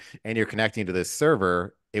key and you're connecting to this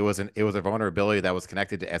server, it was a vulnerability that was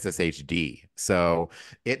connected to SSHD. So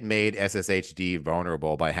it made SSHD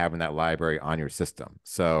vulnerable by having that library on your system.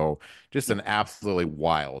 So just an absolutely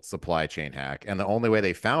wild supply chain hack. And the only way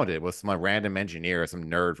they found it was some random engineer, some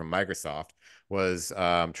nerd from Microsoft, was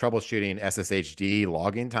troubleshooting SSHD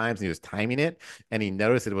login times, and he was timing it, and he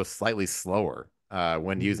noticed it was slightly slower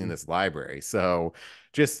when using this library. So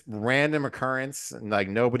just random occurrence, like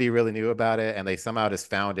nobody really knew about it, and they somehow just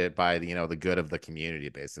found it by the good of the community,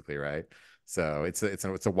 basically, right? So it's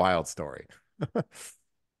a wild story.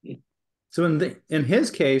 So in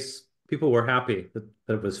his case, people were happy that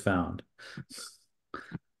it was found.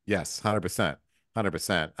 Yes, 100%.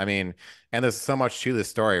 100%. I mean, and there's so much to this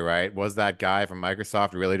story, right? Was that guy from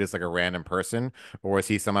Microsoft really just like a random person, or was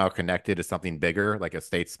he somehow connected to something bigger, like a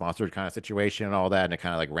state-sponsored kind of situation and all that, and it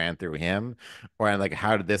kind of like ran through him? Or and like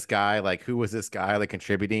how did this guy, like who was this guy like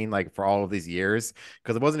contributing like for all of these years?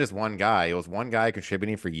 Because it wasn't just one guy, it was one guy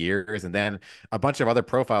contributing for years, and then a bunch of other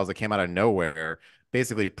profiles that came out of nowhere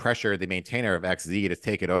basically pressured the maintainer of XZ to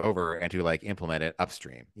take it over and to like implement it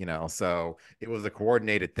upstream, you know? So it was a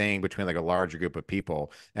coordinated thing between like a larger group of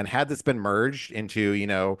people. And had this been merged into, you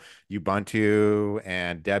know, Ubuntu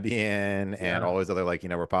and Debian and all those other like, you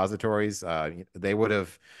know, repositories, they would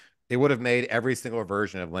have, it would have made every single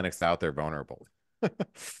version of Linux out there vulnerable.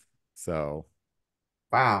 So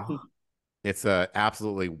Wow. it's a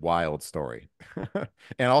absolutely wild story.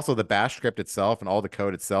 And also the bash script itself and all the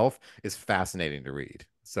code itself is fascinating to read.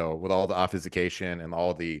 So with all the obfuscation and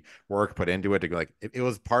all the work put into it to like it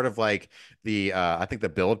was part of like the I think the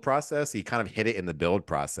build process. He kind of hid it in the build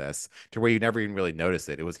process to where you never even really notice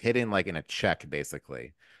it. It was hidden like in a check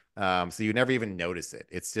basically. So you never even notice it.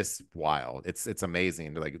 It's just wild. It's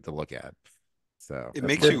amazing to like to look at. So It that's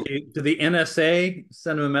makes my you Did the NSA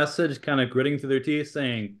send him a message, kind of gritting through their teeth,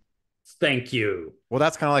 saying, "Thank you"? Well,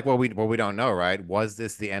 that's kind of like what we don't know, right? Was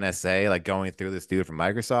this the NSA like going through this dude from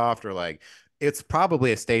Microsoft, or like it's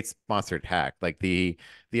probably a state-sponsored hack. Like the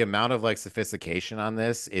amount of like sophistication on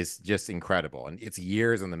this is just incredible, and it's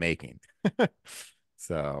years in the making.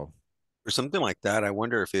 So or something like that. I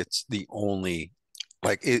wonder if it's the only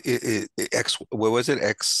like X, what was it?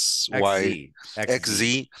 XZ, XZ.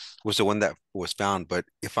 XZ was the one that was found. But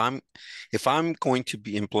if I'm going to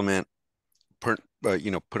be implement put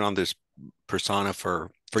on this persona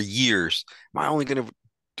for years, am I only going to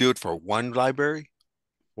do it for one library?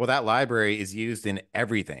 Well, that library is used in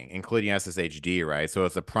everything, including SSHD, right? So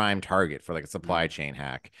it's a prime target for like a supply chain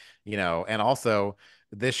hack, you know, and also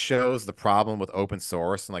this shows the problem with open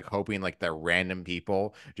source and like hoping like that random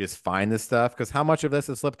people just find this stuff because how much of this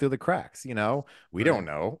has slipped through the cracks, you know? We don't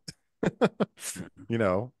know. You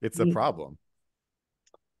know, it's a problem.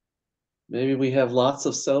 Maybe we have lots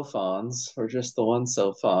of sophons or just the one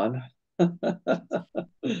sophon.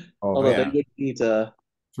 Oh Although man, they would need to,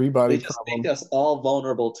 three body they just make problem. us all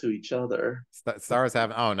vulnerable to each other. Stars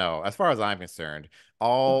have, oh no, as far as I'm concerned,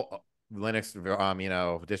 all Linux you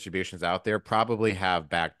know distributions out there probably have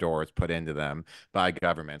backdoors put into them by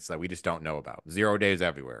governments that we just don't know about. 0 days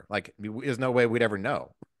everywhere. Like there's no way we'd ever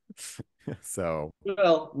know. So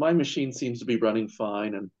Well, my machine seems to be running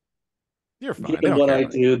fine, and you're fine. They given don't what care I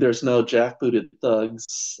about you. do, there's no jackbooted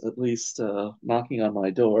thugs, at least knocking on my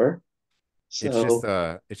door.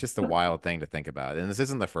 So, It's just a wild thing to think about. And this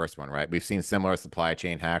isn't the first one, right? We've seen similar supply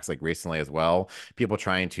chain hacks like recently as well. People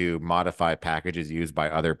trying to modify packages used by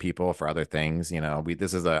other people for other things. You know,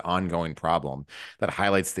 this is an ongoing problem that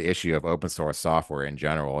highlights the issue of open source software in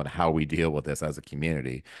general and how we deal with this as a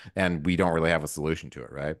community. And we don't really have a solution to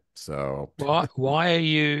it, right? So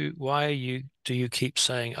Do you keep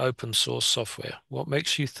saying open source software? What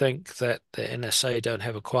makes you think that the NSA don't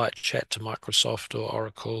have a quiet chat to Microsoft or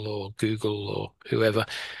Oracle or Google or whoever?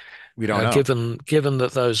 we don't know. Given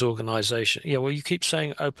that those organizations, yeah, well, you keep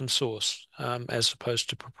saying open source as opposed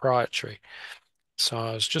to proprietary. So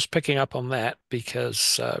I was just picking up on that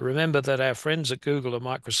because remember that our friends at Google and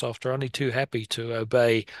Microsoft are only too happy to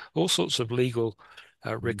obey all sorts of legal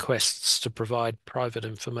requests to provide private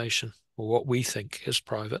information or what we think is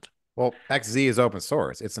private. Well, XZ is open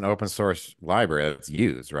source. It's an open source library that's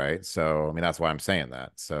used, right? So, I mean, that's why I'm saying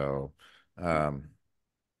that. So, um,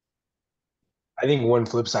 I think one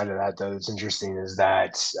flip side of that, though, that's interesting is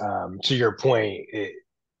that, to your point,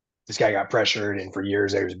 this guy got pressured, and for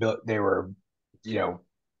years they were, you know,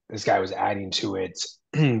 this guy was adding to it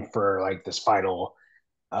for like this final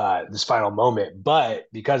moment. But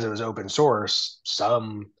because it was open source,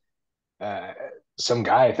 uh, some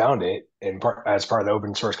guy found it and as part of the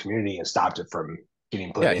open source community and stopped it from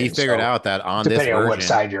getting put yeah, he in. figured So out that on this depending on what version,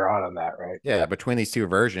 side you're on that, right? yeah, between these two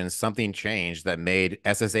versions, something changed that made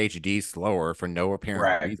SSHD slower for no apparent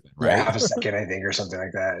Right. reason, Yeah, right? half a second, I think, or something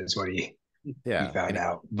like that is what he Yeah, found and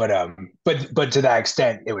out. But to that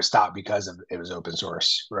extent, it was stopped because of it was open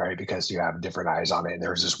source, right? Because you have different eyes on it. And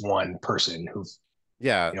there was this one person who,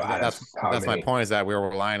 yeah, out of how that's my many? point is that we were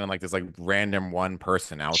relying on like this like random one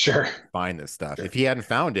person out there Sure. to find this stuff. Sure. If he hadn't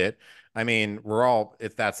found it, I mean, we're all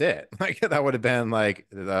if that's it. Like that would have been like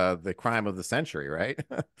the crime of the century, right?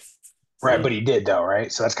 Right. So But he did though,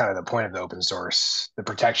 right? So that's kind of the point of the open source, the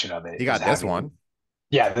protection of it he is got this having, one.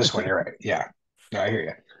 yeah, this one, you're right. Yeah. No, I hear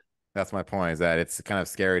you. That's my point is that it's kind of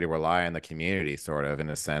scary to rely on the community sort of in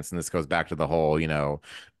a sense. And this goes back to the whole, you know,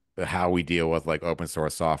 how we deal with like open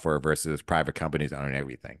source software versus private companies owning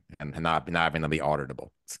everything and not having them be auditable.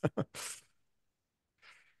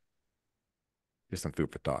 Just some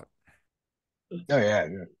food for thought. Oh yeah,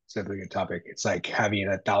 it's definitely a good topic. It's like having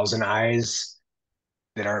 1,000 eyes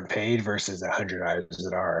that aren't paid versus 100 eyes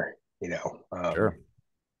that are, Sure.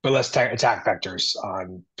 but less attack vectors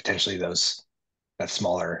on potentially that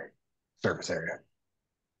smaller surface area.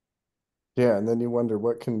 Yeah, and then you wonder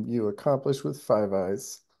what can you accomplish with 5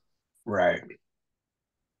 eyes? Right.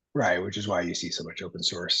 Right, which is why you see so much open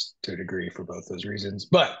source to a degree for both those reasons,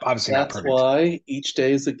 but obviously not That's perfect. why each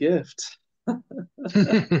day is a gift.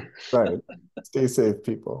 Right. Stay safe,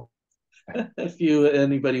 people. If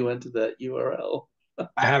anybody went to that URL.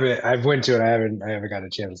 I haven't. I've went to it. I haven't got a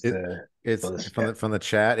chance to It's fill this from yet. the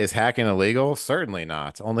chat. Is hacking illegal? Certainly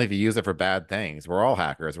not. Only if you use it for bad things. We're all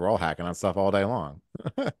hackers. We're all hacking on stuff all day long.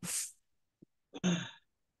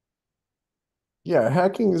 Yeah,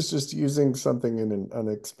 hacking is just using something in an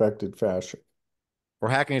unexpected fashion. Or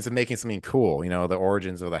hacking is making something cool. The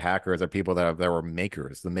origins of the hackers are people that were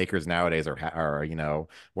makers. The makers nowadays are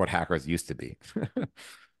what hackers used to be.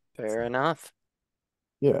 Fair enough.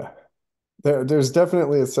 Yeah. There's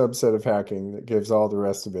definitely a subset of hacking that gives all the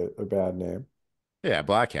rest of it a bad name. Yeah,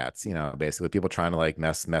 black hats. Basically people trying to like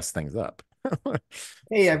mess things up.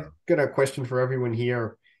 Hey, I've So, got a question for everyone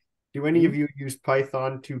here. Do any Hmm? of you use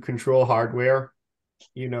Python to control hardware?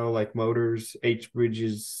 Like motors, H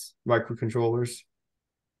bridges, microcontrollers?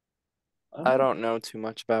 I Oh, don't know too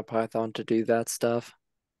much about Python to do that stuff.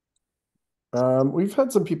 We've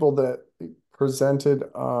had some people that presented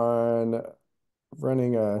on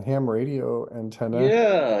running a ham radio antenna.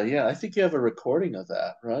 yeah, yeah. I think you have a recording of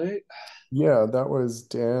that, right? Yeah, that was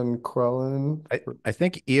Dan Quellen. I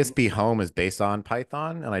think ESP Home is based on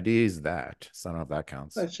Python, and I do use that. So I don't know if that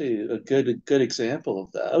counts. Actually, a good example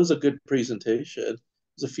of that. That was a good presentation. It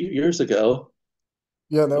was a few years ago.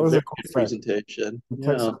 Yeah, that A was very a cool good spec. presentation. The tech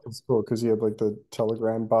Yeah, stuff was cool because you had like the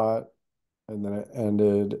Telegram bot, and then it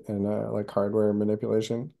ended in like hardware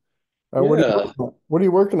manipulation. yeah. What are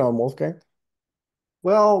you working on, Wolfgang?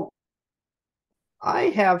 Well, I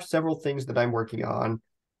have several things that I'm working on.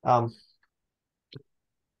 Um,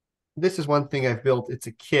 this is one thing I've built. It's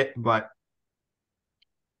a kit, but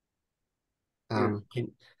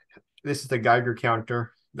this is the Geiger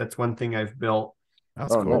counter. That's one thing I've built.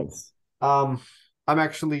 That's Oh, cool. nice. Um, I'm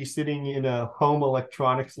actually sitting in a home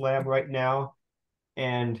electronics lab right now,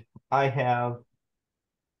 and I have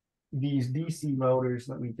these DC motors.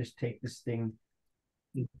 Let me just take this thing.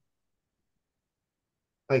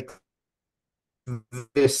 Like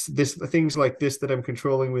this things like this that I'm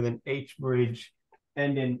controlling with an H bridge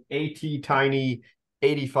and an AT Tiny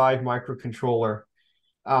 85 microcontroller.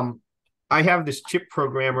 Um, I have this chip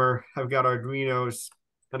programmer. I've got Arduinos,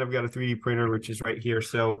 and I've got a 3D printer, which is right here.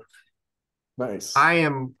 So Nice. I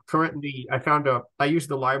am currently. I used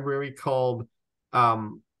the library called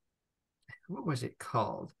what was it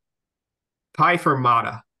called?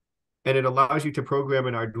 Pyformata, and it allows you to program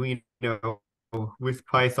an Arduino with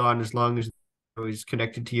Python as long as it is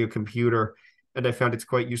connected to your computer. And I found it's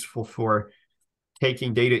quite useful for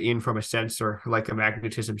taking data in from a sensor, like a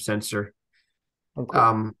magnetism sensor. Oh,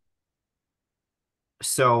 cool.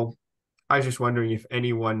 So I was just wondering if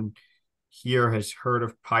anyone here has heard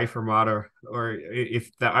of Pyformata, or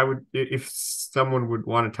if someone would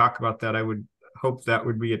want to talk about that, I would hope that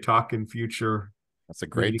would be a talk in future That's a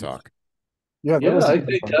great meetings. talk. Yeah, that Yeah, was a I good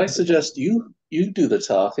think one. I suggest you do the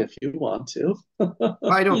talk if you want to.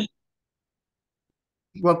 I don't.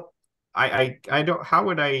 Well, I don't. How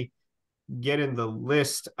would I get in the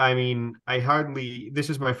list? I mean, I hardly. This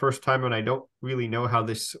is my first time, and I don't really know how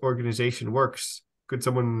this organization works. Could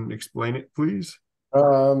someone explain it, please?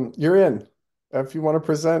 You're in. If you want to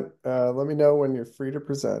present, let me know when you're free to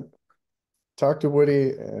present. Talk to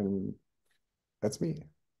Woody, and that's me.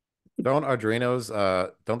 Don't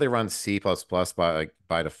Arduinos don't they run C++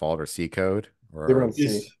 by default or C code They or run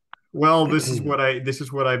C. This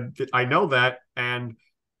is what I know that, and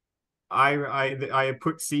I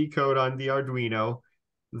put C code on the Arduino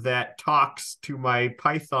that talks to my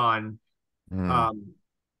Python Hmm. um,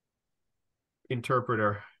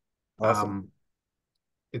 interpreter. Awesome. Um,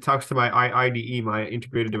 it talks to my IDE, my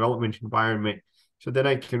integrated development environment. So then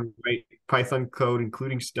I can write Python code,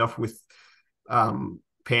 including stuff with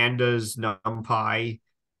pandas, NumPy,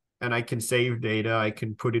 and I can save data. I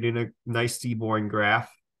can put it in a nice Seaborn graph.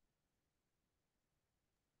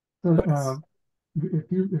 Nice.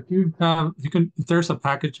 If there's a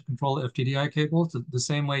package to control FTDI cables the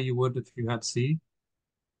same way you would if you had C,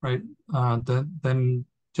 right? Then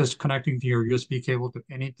just connecting to your USB cable to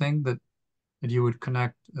anything that you would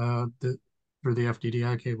connect the through the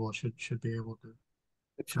FDDI cable, it should be able to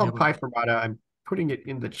It's should be called able to. Pyformata. I'm putting it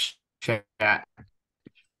in the chat.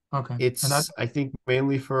 Okay, and that It's I think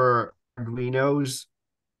mainly for Arduinos.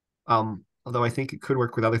 Although I think it could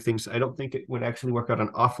work with other things. I don't think it would actually work on an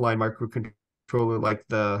offline microcontroller like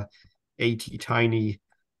the ATtiny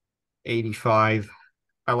 85.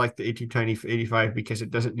 I like the ATtiny 85 because it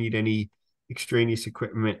doesn't need any extraneous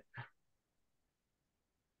equipment.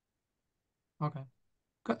 okay.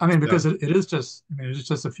 I mean, So because it is just, I mean, it's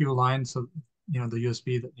just a few lines of, the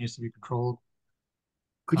USB that needs to be controlled.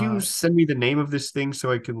 could you send me the name of this thing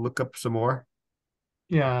so I can look up some more?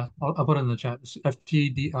 Yeah, I'll put it in the chat. It's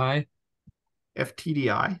FTDI.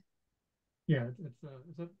 FTDI? Yeah,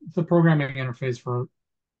 it's a programming interface for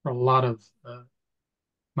a lot of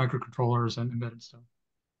microcontrollers and embedded stuff.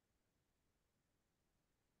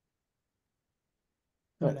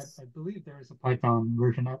 And Nice. I believe there is a Python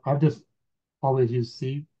version. I've just always used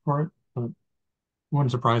C for it, but it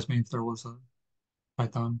wouldn't surprise me if there was a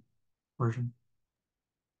Python version.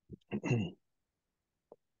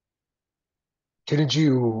 Couldn't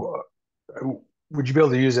you, would you be able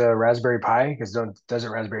to use a Raspberry Pi? Because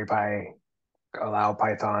doesn't Raspberry Pi allow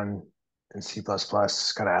Python and C++ kind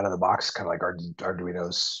of out of the box, kind of like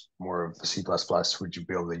Arduino's more of C++? Would you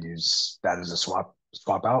be able to use that as a swap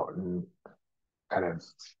out and kind of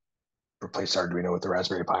replace Arduino with the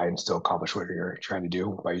Raspberry Pi and still accomplish what you're trying to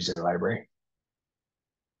do by using the library?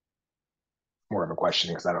 More of a question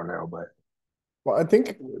because I don't know, but Well, I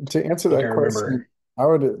think to answer I think I that question, remember. I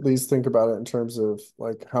would at least think about it in terms of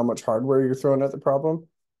like how much hardware you're throwing at the problem.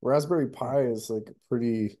 Raspberry Pi is like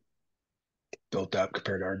pretty, Built up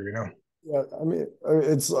compared to Arduino. yeah, I mean,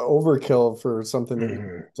 it's overkill for something that you've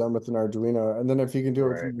Hmm. done with an Arduino. And then if you can do it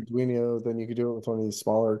with Right, an Arduino, then you can do it with one of these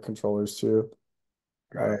smaller controllers too.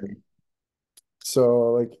 right. Um,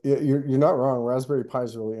 So like you're not wrong. Raspberry Pi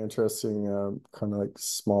is really interesting, kind of like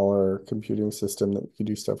smaller computing system that you can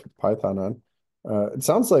do stuff with Python on. It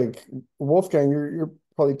sounds like Wolfgang, you're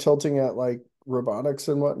probably tilting at like robotics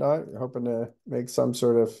and whatnot. You're hoping to make some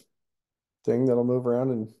sort of thing that'll move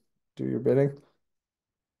around and do your bidding.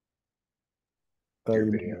 Your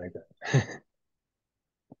You, video like that.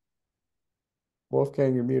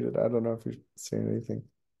 Wolfgang, you're muted. I don't know if you're saying anything.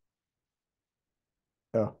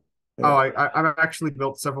 Oh, Oh, anyway. I've actually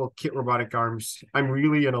built several kit robotic arms. I'm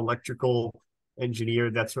really an electrical engineer.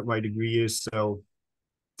 That's what my degree is. So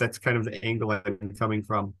that's kind of the angle I'm coming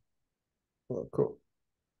from. Well, cool.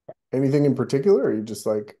 Anything in particular, or are you just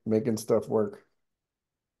like making stuff work?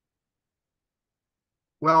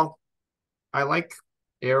 Well, I like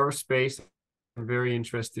aerospace. I'm very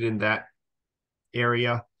interested in that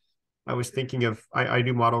area. I was thinking of, I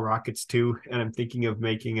do model rockets too, and I'm thinking of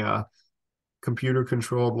making a computer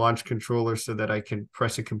controlled launch controller so that I can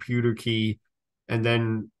press a computer key. And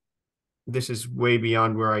then this is way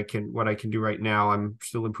beyond what I can do right now. I'm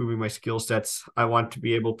still improving my skill sets. I want to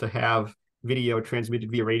be able to have video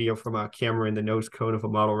transmitted via radio from a camera in the nose cone of a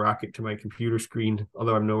model rocket to my computer screen,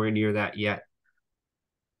 although I'm nowhere near that yet.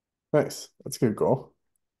 Nice. That's a good goal.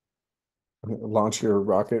 Launch your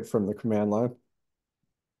rocket from the command line.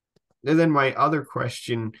 And then my other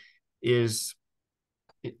question is,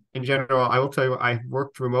 in general, I will tell you, I've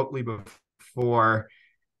worked remotely before.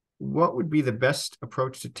 What would be the best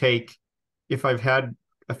approach to take if I've had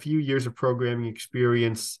a few years of programming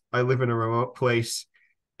experience, I live in a remote place,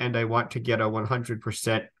 and I want to get a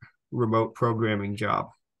 100% remote programming job?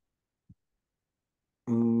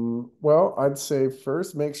 Well, I'd say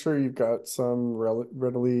first make sure you've got some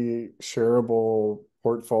readily shareable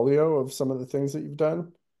portfolio of some of the things that you've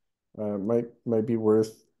done. Might be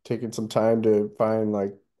worth taking some time to find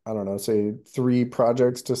like, I don't know, say 3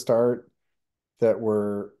 projects to start that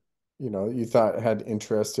were, you thought had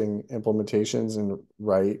interesting implementations and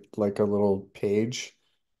write like a little page.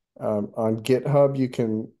 On GitHub, you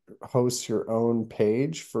can host your own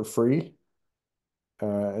page for free.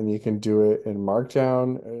 And you can do it in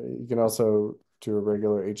Markdown. You can also do a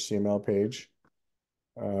regular HTML page.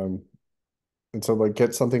 Um, and so like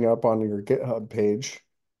get something up on your GitHub page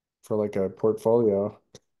for like a portfolio.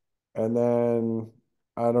 And then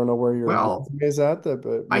I don't know where your Well, resume is at that,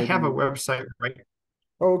 but I have a maybe. website, right?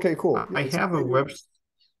 Oh, okay, cool. I Yeah, so have a web.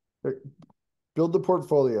 build the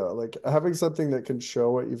portfolio. Like having something that can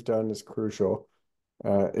show what you've done is crucial.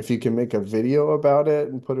 If you can make a video about it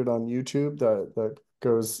and put it on YouTube, that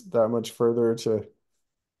goes that much further to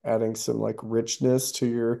adding some like richness to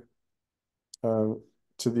your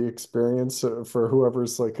to the experience for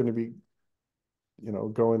whoever's like going to be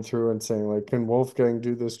going through and saying like, can Wolfgang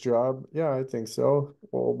do this job? Yeah, I think so.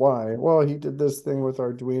 Well, why? Well, he did this thing with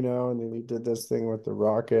Arduino and then he did this thing with the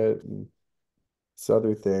rocket and this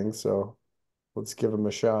other thing. So let's give them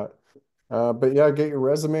a shot. But yeah, get your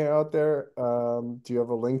resume out there. Do you have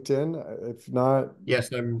a LinkedIn? If not, Yes,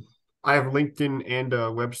 I have LinkedIn and a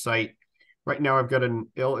website. Right now I've got an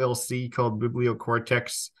LLC called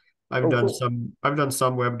Bibliocortex. oh, cool. I've done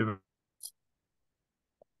some web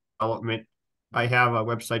development. I have a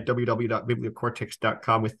website,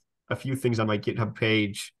 www.bibliocortex.com, with a few things on my GitHub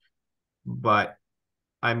page, but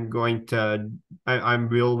I'm building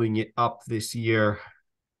it up this year.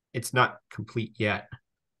 It's not complete yet.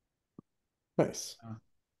 Nice.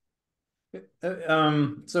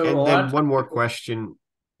 So a And lot then of one more people, question.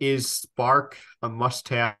 Is Spark a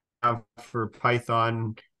must-have for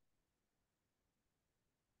Python?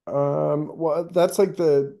 Well, that's like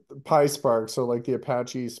the PySpark, so like the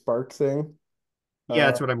Apache Spark thing. Yeah, Uh,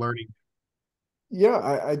 that's what I'm learning.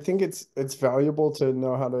 yeah, I think it's valuable to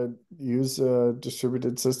know how to use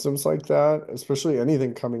distributed systems like that, especially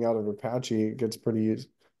anything coming out of Apache. It gets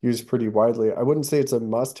used pretty widely. I wouldn't say it's a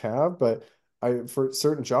must-have, but for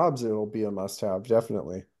certain jobs it'll be a must-have,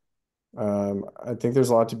 definitely. I think there's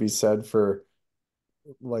a lot to be said for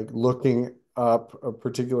like looking up a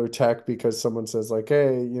particular tech because someone says like,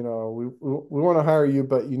 hey, we want to hire you,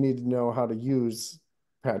 but you need to know how to use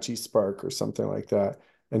Apache Spark or something like that.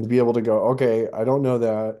 And to be able to go, okay, I don't know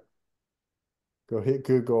that. Go hit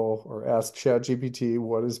Google or ask ChatGPT,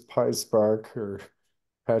 what is PySpark or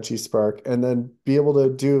Apache Spark, and then be able to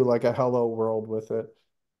do like a hello world with it.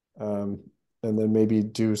 Um, and then maybe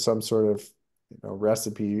do some sort of,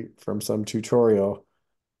 recipe from some tutorial.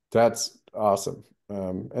 That's awesome.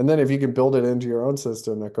 And then if you can build it into your own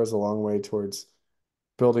system, that goes a long way towards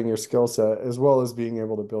building your skill set as well as being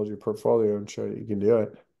able to build your portfolio and show that you can do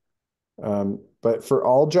it. But for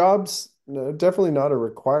all jobs, no, definitely not a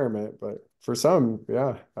requirement, but for some,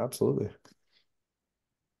 yeah, absolutely.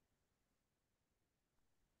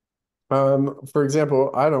 For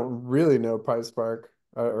example, I don't really know PySpark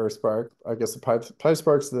or Spark. I guess the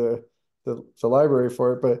PySpark's the library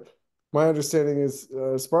for it, but my understanding is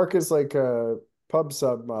Spark is like a pub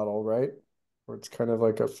sub model, right? Where it's kind of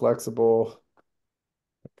like a flexible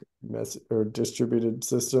mess or distributed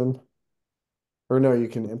system. Or no, you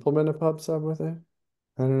can implement a pub sub with it.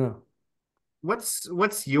 I don't know.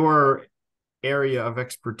 What's your area of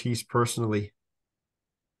expertise personally?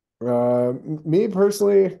 Me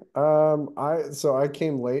personally, I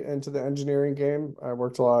came late into the engineering game. I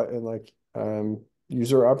worked a lot in like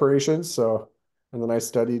user operations, and then I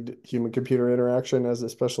studied human computer interaction as a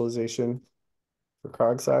specialization for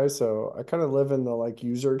cog size. So I kind of live in the like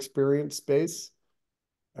user experience space.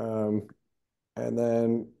 Um, and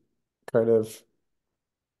then kind of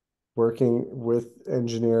working with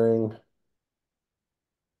engineering.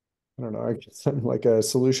 I don't know, I guess I'm like a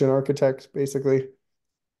solution architect basically.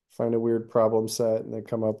 Find a weird problem set and then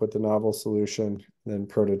come up with a novel solution and then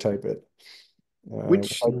prototype it.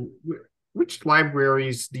 Which Like, which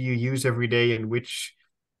libraries do you use every day, and which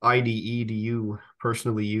IDE do you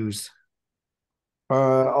personally use?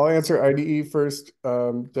 I'll answer IDE first.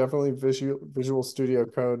 Definitely Visual Studio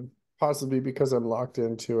Code, possibly because I'm locked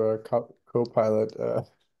into a Copilot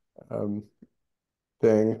um,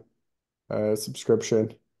 thing,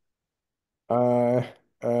 subscription. Uh,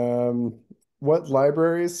 um, what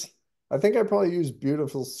libraries? I think I probably use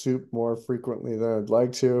Beautiful Soup more frequently than I'd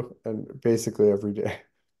like to, and basically every day.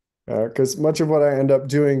 Because much of what I end up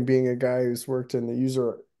doing, being a guy who's worked in the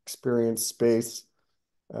user experience space,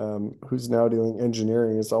 who's now doing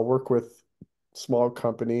engineering, is I'll work with small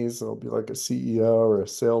companies. It'll be like a CEO or a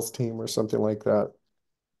sales team or something like that.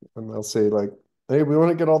 And they'll say like, hey, we want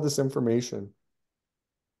to get all this information.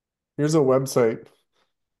 Here's a website,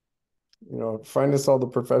 find us all the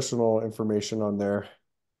professional information on there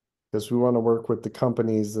because we want to work with the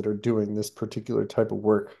companies that are doing this particular type of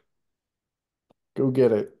work. Go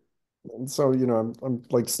get it. And so, I'm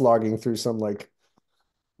like slogging through some like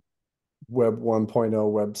Web 1.0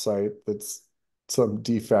 website that's some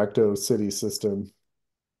de facto city system,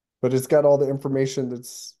 but it's got all the information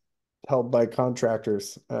that's held by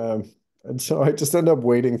contractors. And so I just end up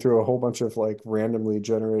wading through a whole bunch of like randomly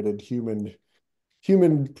generated human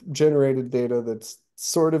generated data that's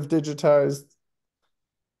sort of digitized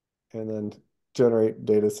and then generate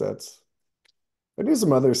data sets. I do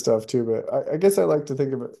some other stuff too, but I guess I like to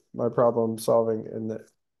think of it, my problem solving in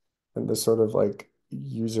the sort of like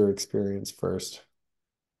user experience first.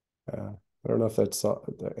 I don't know if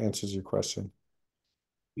that answers your question.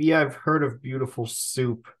 Yeah, I've heard of Beautiful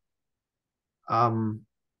Soup. Um,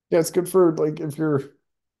 Yeah, it's good for like if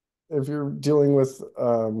you're dealing with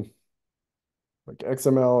like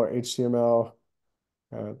XML or HTML,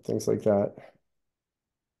 things like that.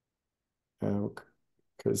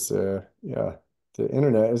 Because yeah, the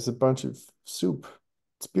internet is a bunch of soup.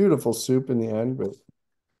 It's beautiful soup in the end, but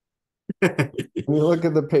when you look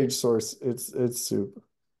at the page source, it's soup.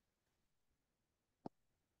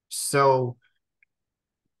 So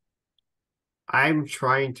I'm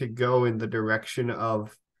trying to go in the direction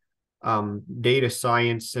of data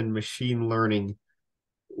science and machine learning.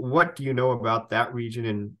 What do you know about that region,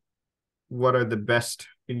 and what are the best,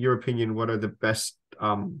 in your opinion, what are the best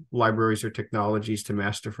libraries or technologies to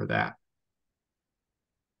master for that?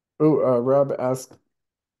 Oh, Rob asked,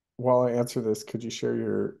 while I answer this, could you share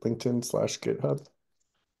your LinkedIn/GitHub?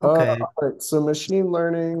 Okay. All right, so machine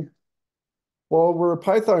learning. Well, we're a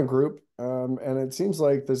Python group, and it seems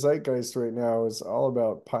like the zeitgeist right now is all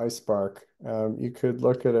about PySpark. You could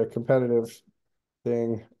look at a competitive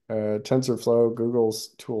thing, TensorFlow,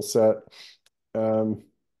 Google's tool set. Um,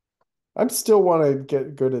 I still want to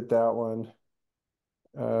get good at that one.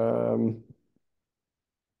 Um,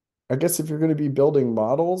 I guess if you're going to be building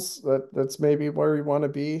models, that's maybe where you want to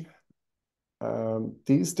be.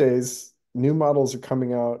 These days, new models are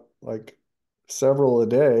coming out like several a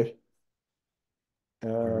day. If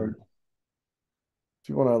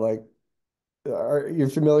you want to like, are you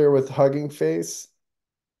familiar with Hugging Face?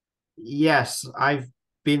 Yes, I've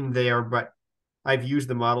been there, but I've used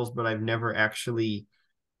the models, but I've never actually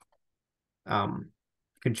um,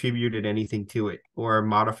 contributed anything to it or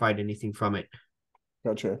modified anything from it.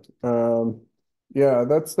 Gotcha. Yeah,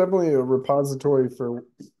 that's definitely a repository for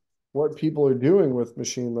what people are doing with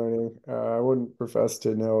machine learning. I wouldn't profess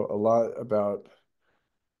to know a lot about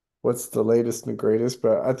what's the latest and greatest,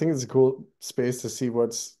 but I think it's a cool space to see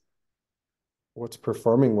what's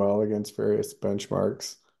performing well against various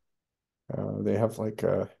benchmarks. They have like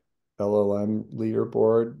a LLM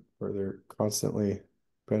leaderboard where they're constantly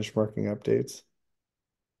benchmarking updates.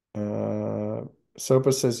 Uh,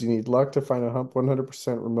 SOPA says you need luck to find a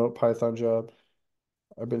 100% remote Python job.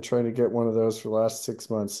 I've been trying to get one of those for the last 6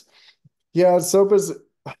 months. Yeah, SOPA's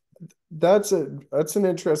that's an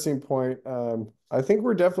interesting point. I think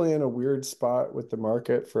we're definitely in a weird spot with the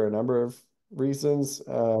market for a number of reasons.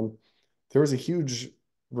 There was a huge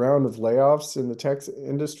round of layoffs in the tech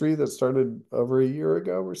industry that started over a year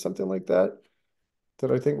ago or something like that,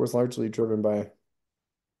 that I think was largely driven by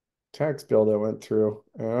tax bill that went through.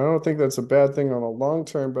 And I don't think that's a bad thing on a long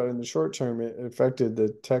term, but in the short term, it affected the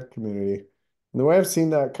tech community. And the way I've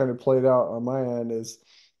seen that kind of played out on my end is,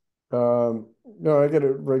 no, I get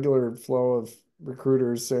a regular flow of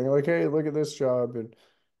recruiters saying like, "Hey, look at this job," and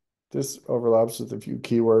this overlaps with a few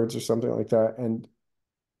keywords or something like that. And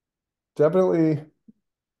definitely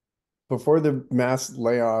before the mass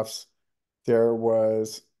layoffs, there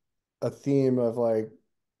was a theme of like,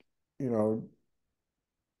 you know,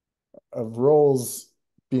 of roles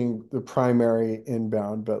being the primary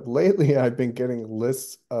inbound, but lately I've been getting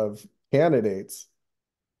lists of candidates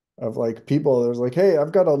of like people. There's like, hey,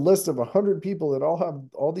 I've got a list of 100 people that all have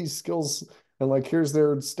all these skills, and like here's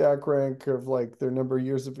their stack rank of like their number of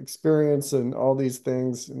years of experience and all these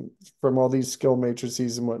things and from all these skill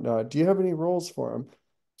matrices and whatnot. Do you have any roles for them?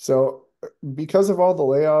 So because of all the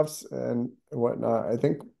layoffs and whatnot, I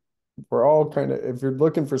think we're all kind of, if you're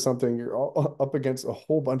looking for something, you're all up against a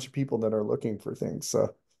whole bunch of people that are looking for things.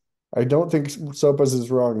 So I don't think Sopas is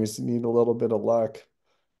wrong. You just need a little bit of luck.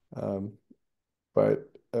 Um, but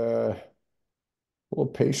a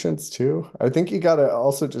little patience too. I think you got to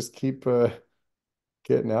also just keep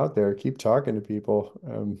getting out there, keep talking to people.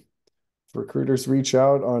 If recruiters reach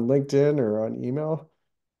out on LinkedIn or on email,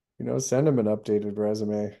 send them an updated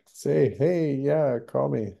resume. Say, hey, yeah, call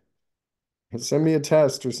me. Send me a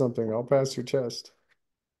test or something. I'll pass your test.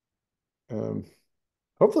 Um,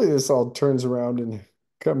 Hopefully this all turns around in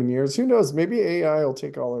coming years. Who knows? Maybe AI will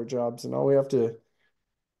take all our jobs, and all we have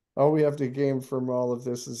to gain from all of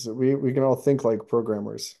this is that we can all think like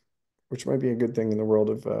programmers, which might be a good thing in the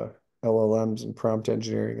world of LLMs and prompt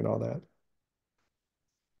engineering and all that.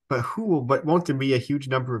 But won't there be a huge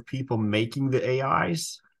number of people making the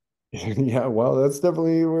AIs? Yeah, well, that's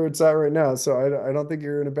definitely where it's at right now. So I don't think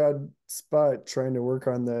you're in a bad spot trying to work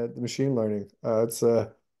on the machine learning. That's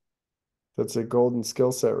a golden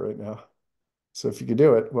skill set right now. So if you could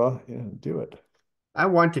do it, well, yeah, do it. I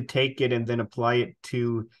want to take it and then apply it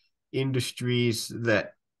to industries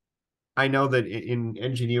that I know that in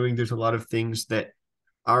engineering, there's a lot of things that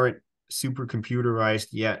aren't super computerized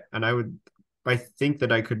yet. And I think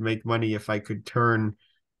that I could make money if I could turn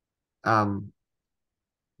um,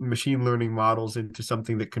 machine learning models into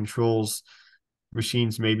something that controls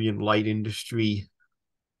machines, maybe in light industry,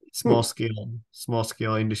 Hmm, small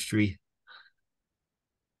scale industry.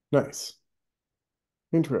 nice.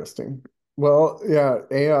 Interesting. Well, yeah,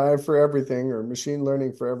 AI for everything or machine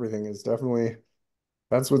learning for everything is definitely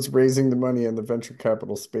That's what's raising the money in the venture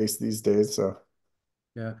capital space these days. So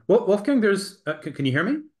Yeah. Well, Wolfgang, there's can you hear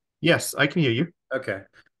me? Yes, I can hear you. Okay.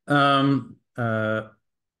 Um,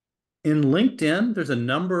 in LinkedIn, there's a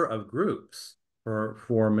number of groups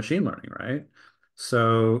for machine learning, right?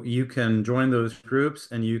 So you can join those groups,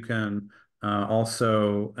 and you can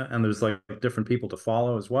also, and there's like different people to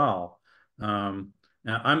follow as well. And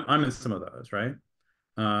I'm in some of those, right?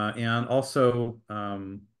 And also,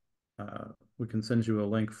 we can send you a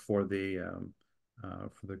link for the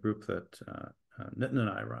group that Nitin and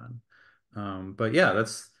I run. But yeah,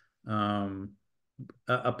 that's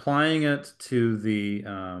applying it to the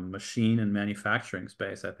machine and manufacturing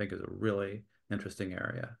space, I think, is a really interesting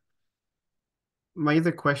area. My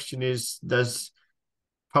other question is, does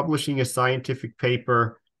publishing a scientific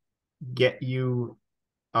paper get you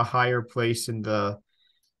a higher place in the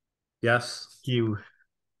Yes. queue?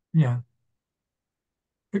 Yeah,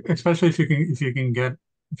 especially if you can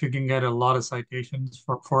get a lot of citations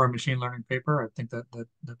for a machine learning paper, I think that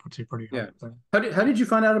puts you pretty high Yeah. up there. How did you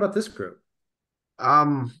find out about this group?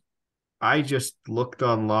 Um, I just looked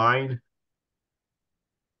online.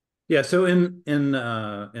 Yeah, so in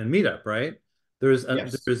Meetup, right?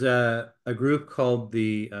 Yes. There's a group called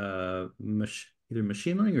the either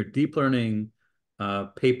machine learning or deep learning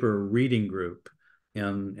paper reading group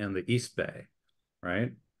in the East Bay,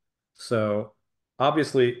 right? So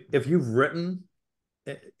obviously, if you've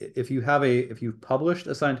published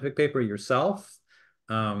a scientific paper yourself,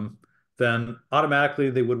 um, then automatically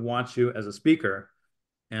they would want you as a speaker,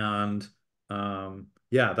 and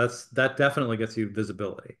yeah, that definitely gets you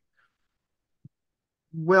visibility.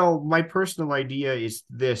 Well, my personal idea is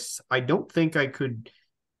this. I don't think I could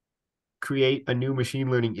create a new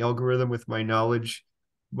machine learning algorithm with my knowledge,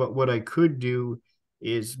 but what I could do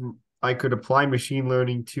is I could apply machine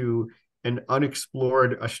learning to an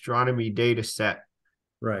unexplored astronomy data set.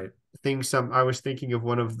 Right. I was thinking of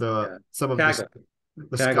one of Yeah. some of Kaggle.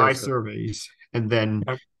 the sky Kaggle's good. surveys, and then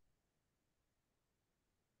Yeah.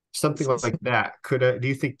 something like that. Do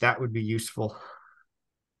you think that would be useful?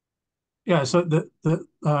 Yeah, so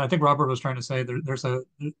I think Robert was trying to say there's a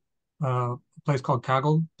place called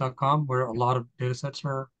Kaggle.com where a lot of data sets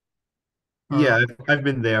Yeah, are I've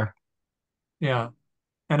been there. yeah,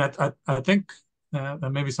 and I think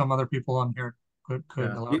and maybe some other people on here could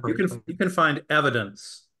Yeah. You elaborate, can but you can find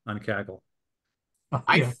evidence on Kaggle.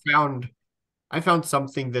 I yeah, found I found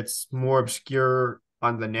something that's more obscure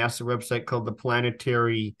on the NASA website called the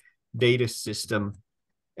Planetary Data System,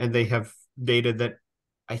 and they have data that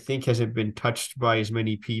I think hasn't been touched by as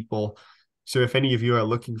many people. So if any of you are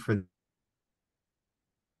looking for,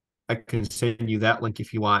 I can send you that link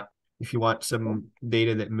if you want. If you want some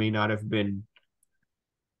data that may not have been,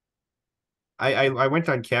 I went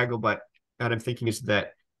on Kaggle, but what I'm thinking is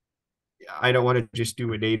that I don't want to just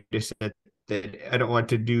do a data set that I don't want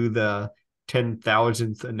to do the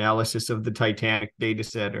 10,000th analysis of the Titanic data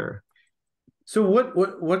set or So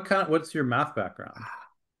what's your math background?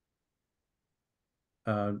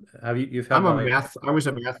 Have you've had I'm a like math I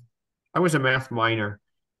was a math minor.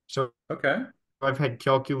 So okay. I've had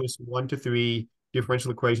calculus 1 to 3,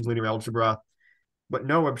 differential equations, linear algebra, but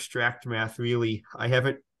no abstract math really. I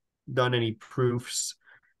haven't done any proofs.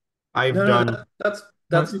 I've No, done no, that's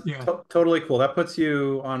yeah. totally cool. That puts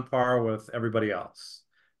you on par with everybody else,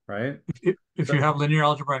 right? If you So, have linear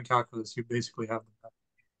algebra and calculus, you basically have them.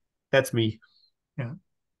 that's me. Yeah,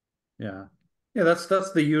 yeah. Yeah, that's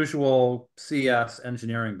the usual CS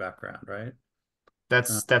engineering background, right?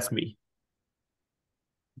 Uh, That's me.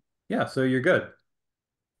 yeah, so you're good.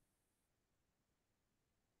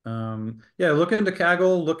 Yeah, look into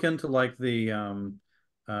Kaggle, look into like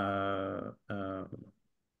uh, uh,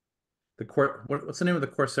 what's the name of the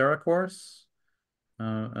Coursera course?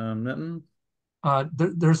 Nitin?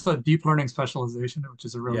 there's a deep learning specialization, which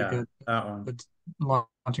is a really Yeah, that one. good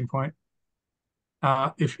launching point.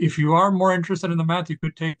 If you are more interested in the math, you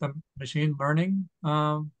could take the machine learning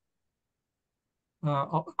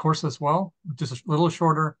course as well, just a little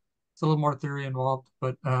shorter. It's a little more theory involved,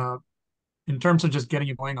 but in terms of just getting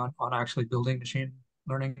you going on actually building machine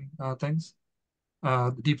learning things,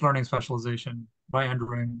 the deep learning specialization by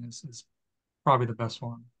Andrew Ng is probably the best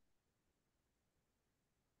one.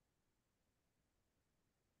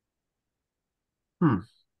 Hmm.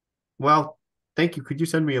 Well, thank you. Could you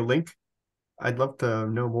send me a link? I'd love to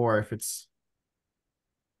know more if it's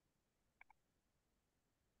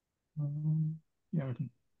Yeah, we can.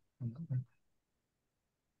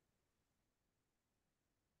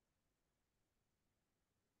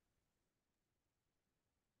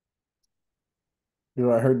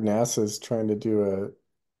 I heard NASA is trying to do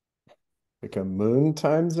like a moon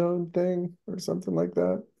time zone thing or something like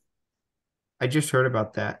that. I just heard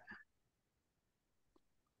about that.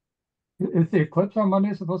 Is the eclipse on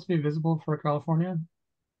Monday supposed to be visible for California?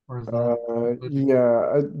 Or is that completely-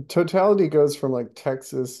 Yeah, totality goes from like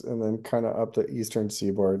Texas and then kind of up the eastern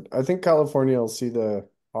seaboard. I think California will see the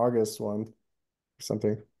August one or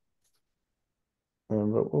something.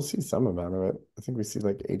 But we'll see some amount of it. I think we see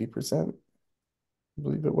like 80%, I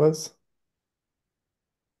believe it was.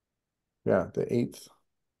 Yeah, the 8th.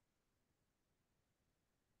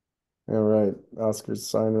 All right, Oscar's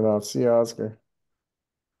signing off. See you, Oscar.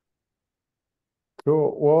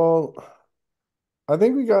 Cool. Well, I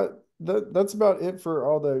think we got that's about it for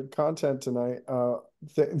all the content tonight.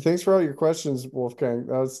 Thanks for all your questions, Wolfgang.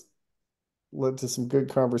 That was led to some good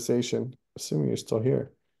conversation, assuming you're still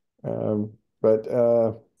here. But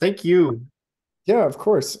Thank you. yeah, of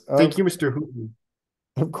course. Thank you, Mr. Hooton.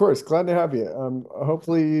 Of course, glad to have you.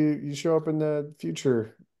 Hopefully you show up in the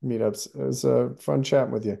future meetups. It was a fun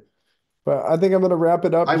chatting with you. But I think I'm gonna wrap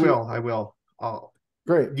it up I here. will. I will.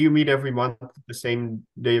 Great. Do you meet every month the same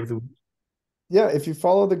day of the week? Yeah, if you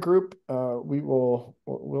follow the group, we'll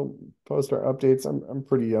post our updates. I'm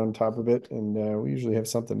pretty on top of it, and we usually have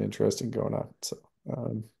something interesting going on. So,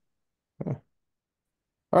 yeah.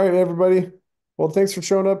 All right, everybody. Well, thanks for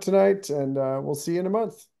showing up tonight, and we'll see you in a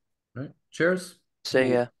month. All right. Cheers.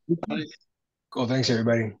 See ya. Cool. Thanks,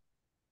 everybody.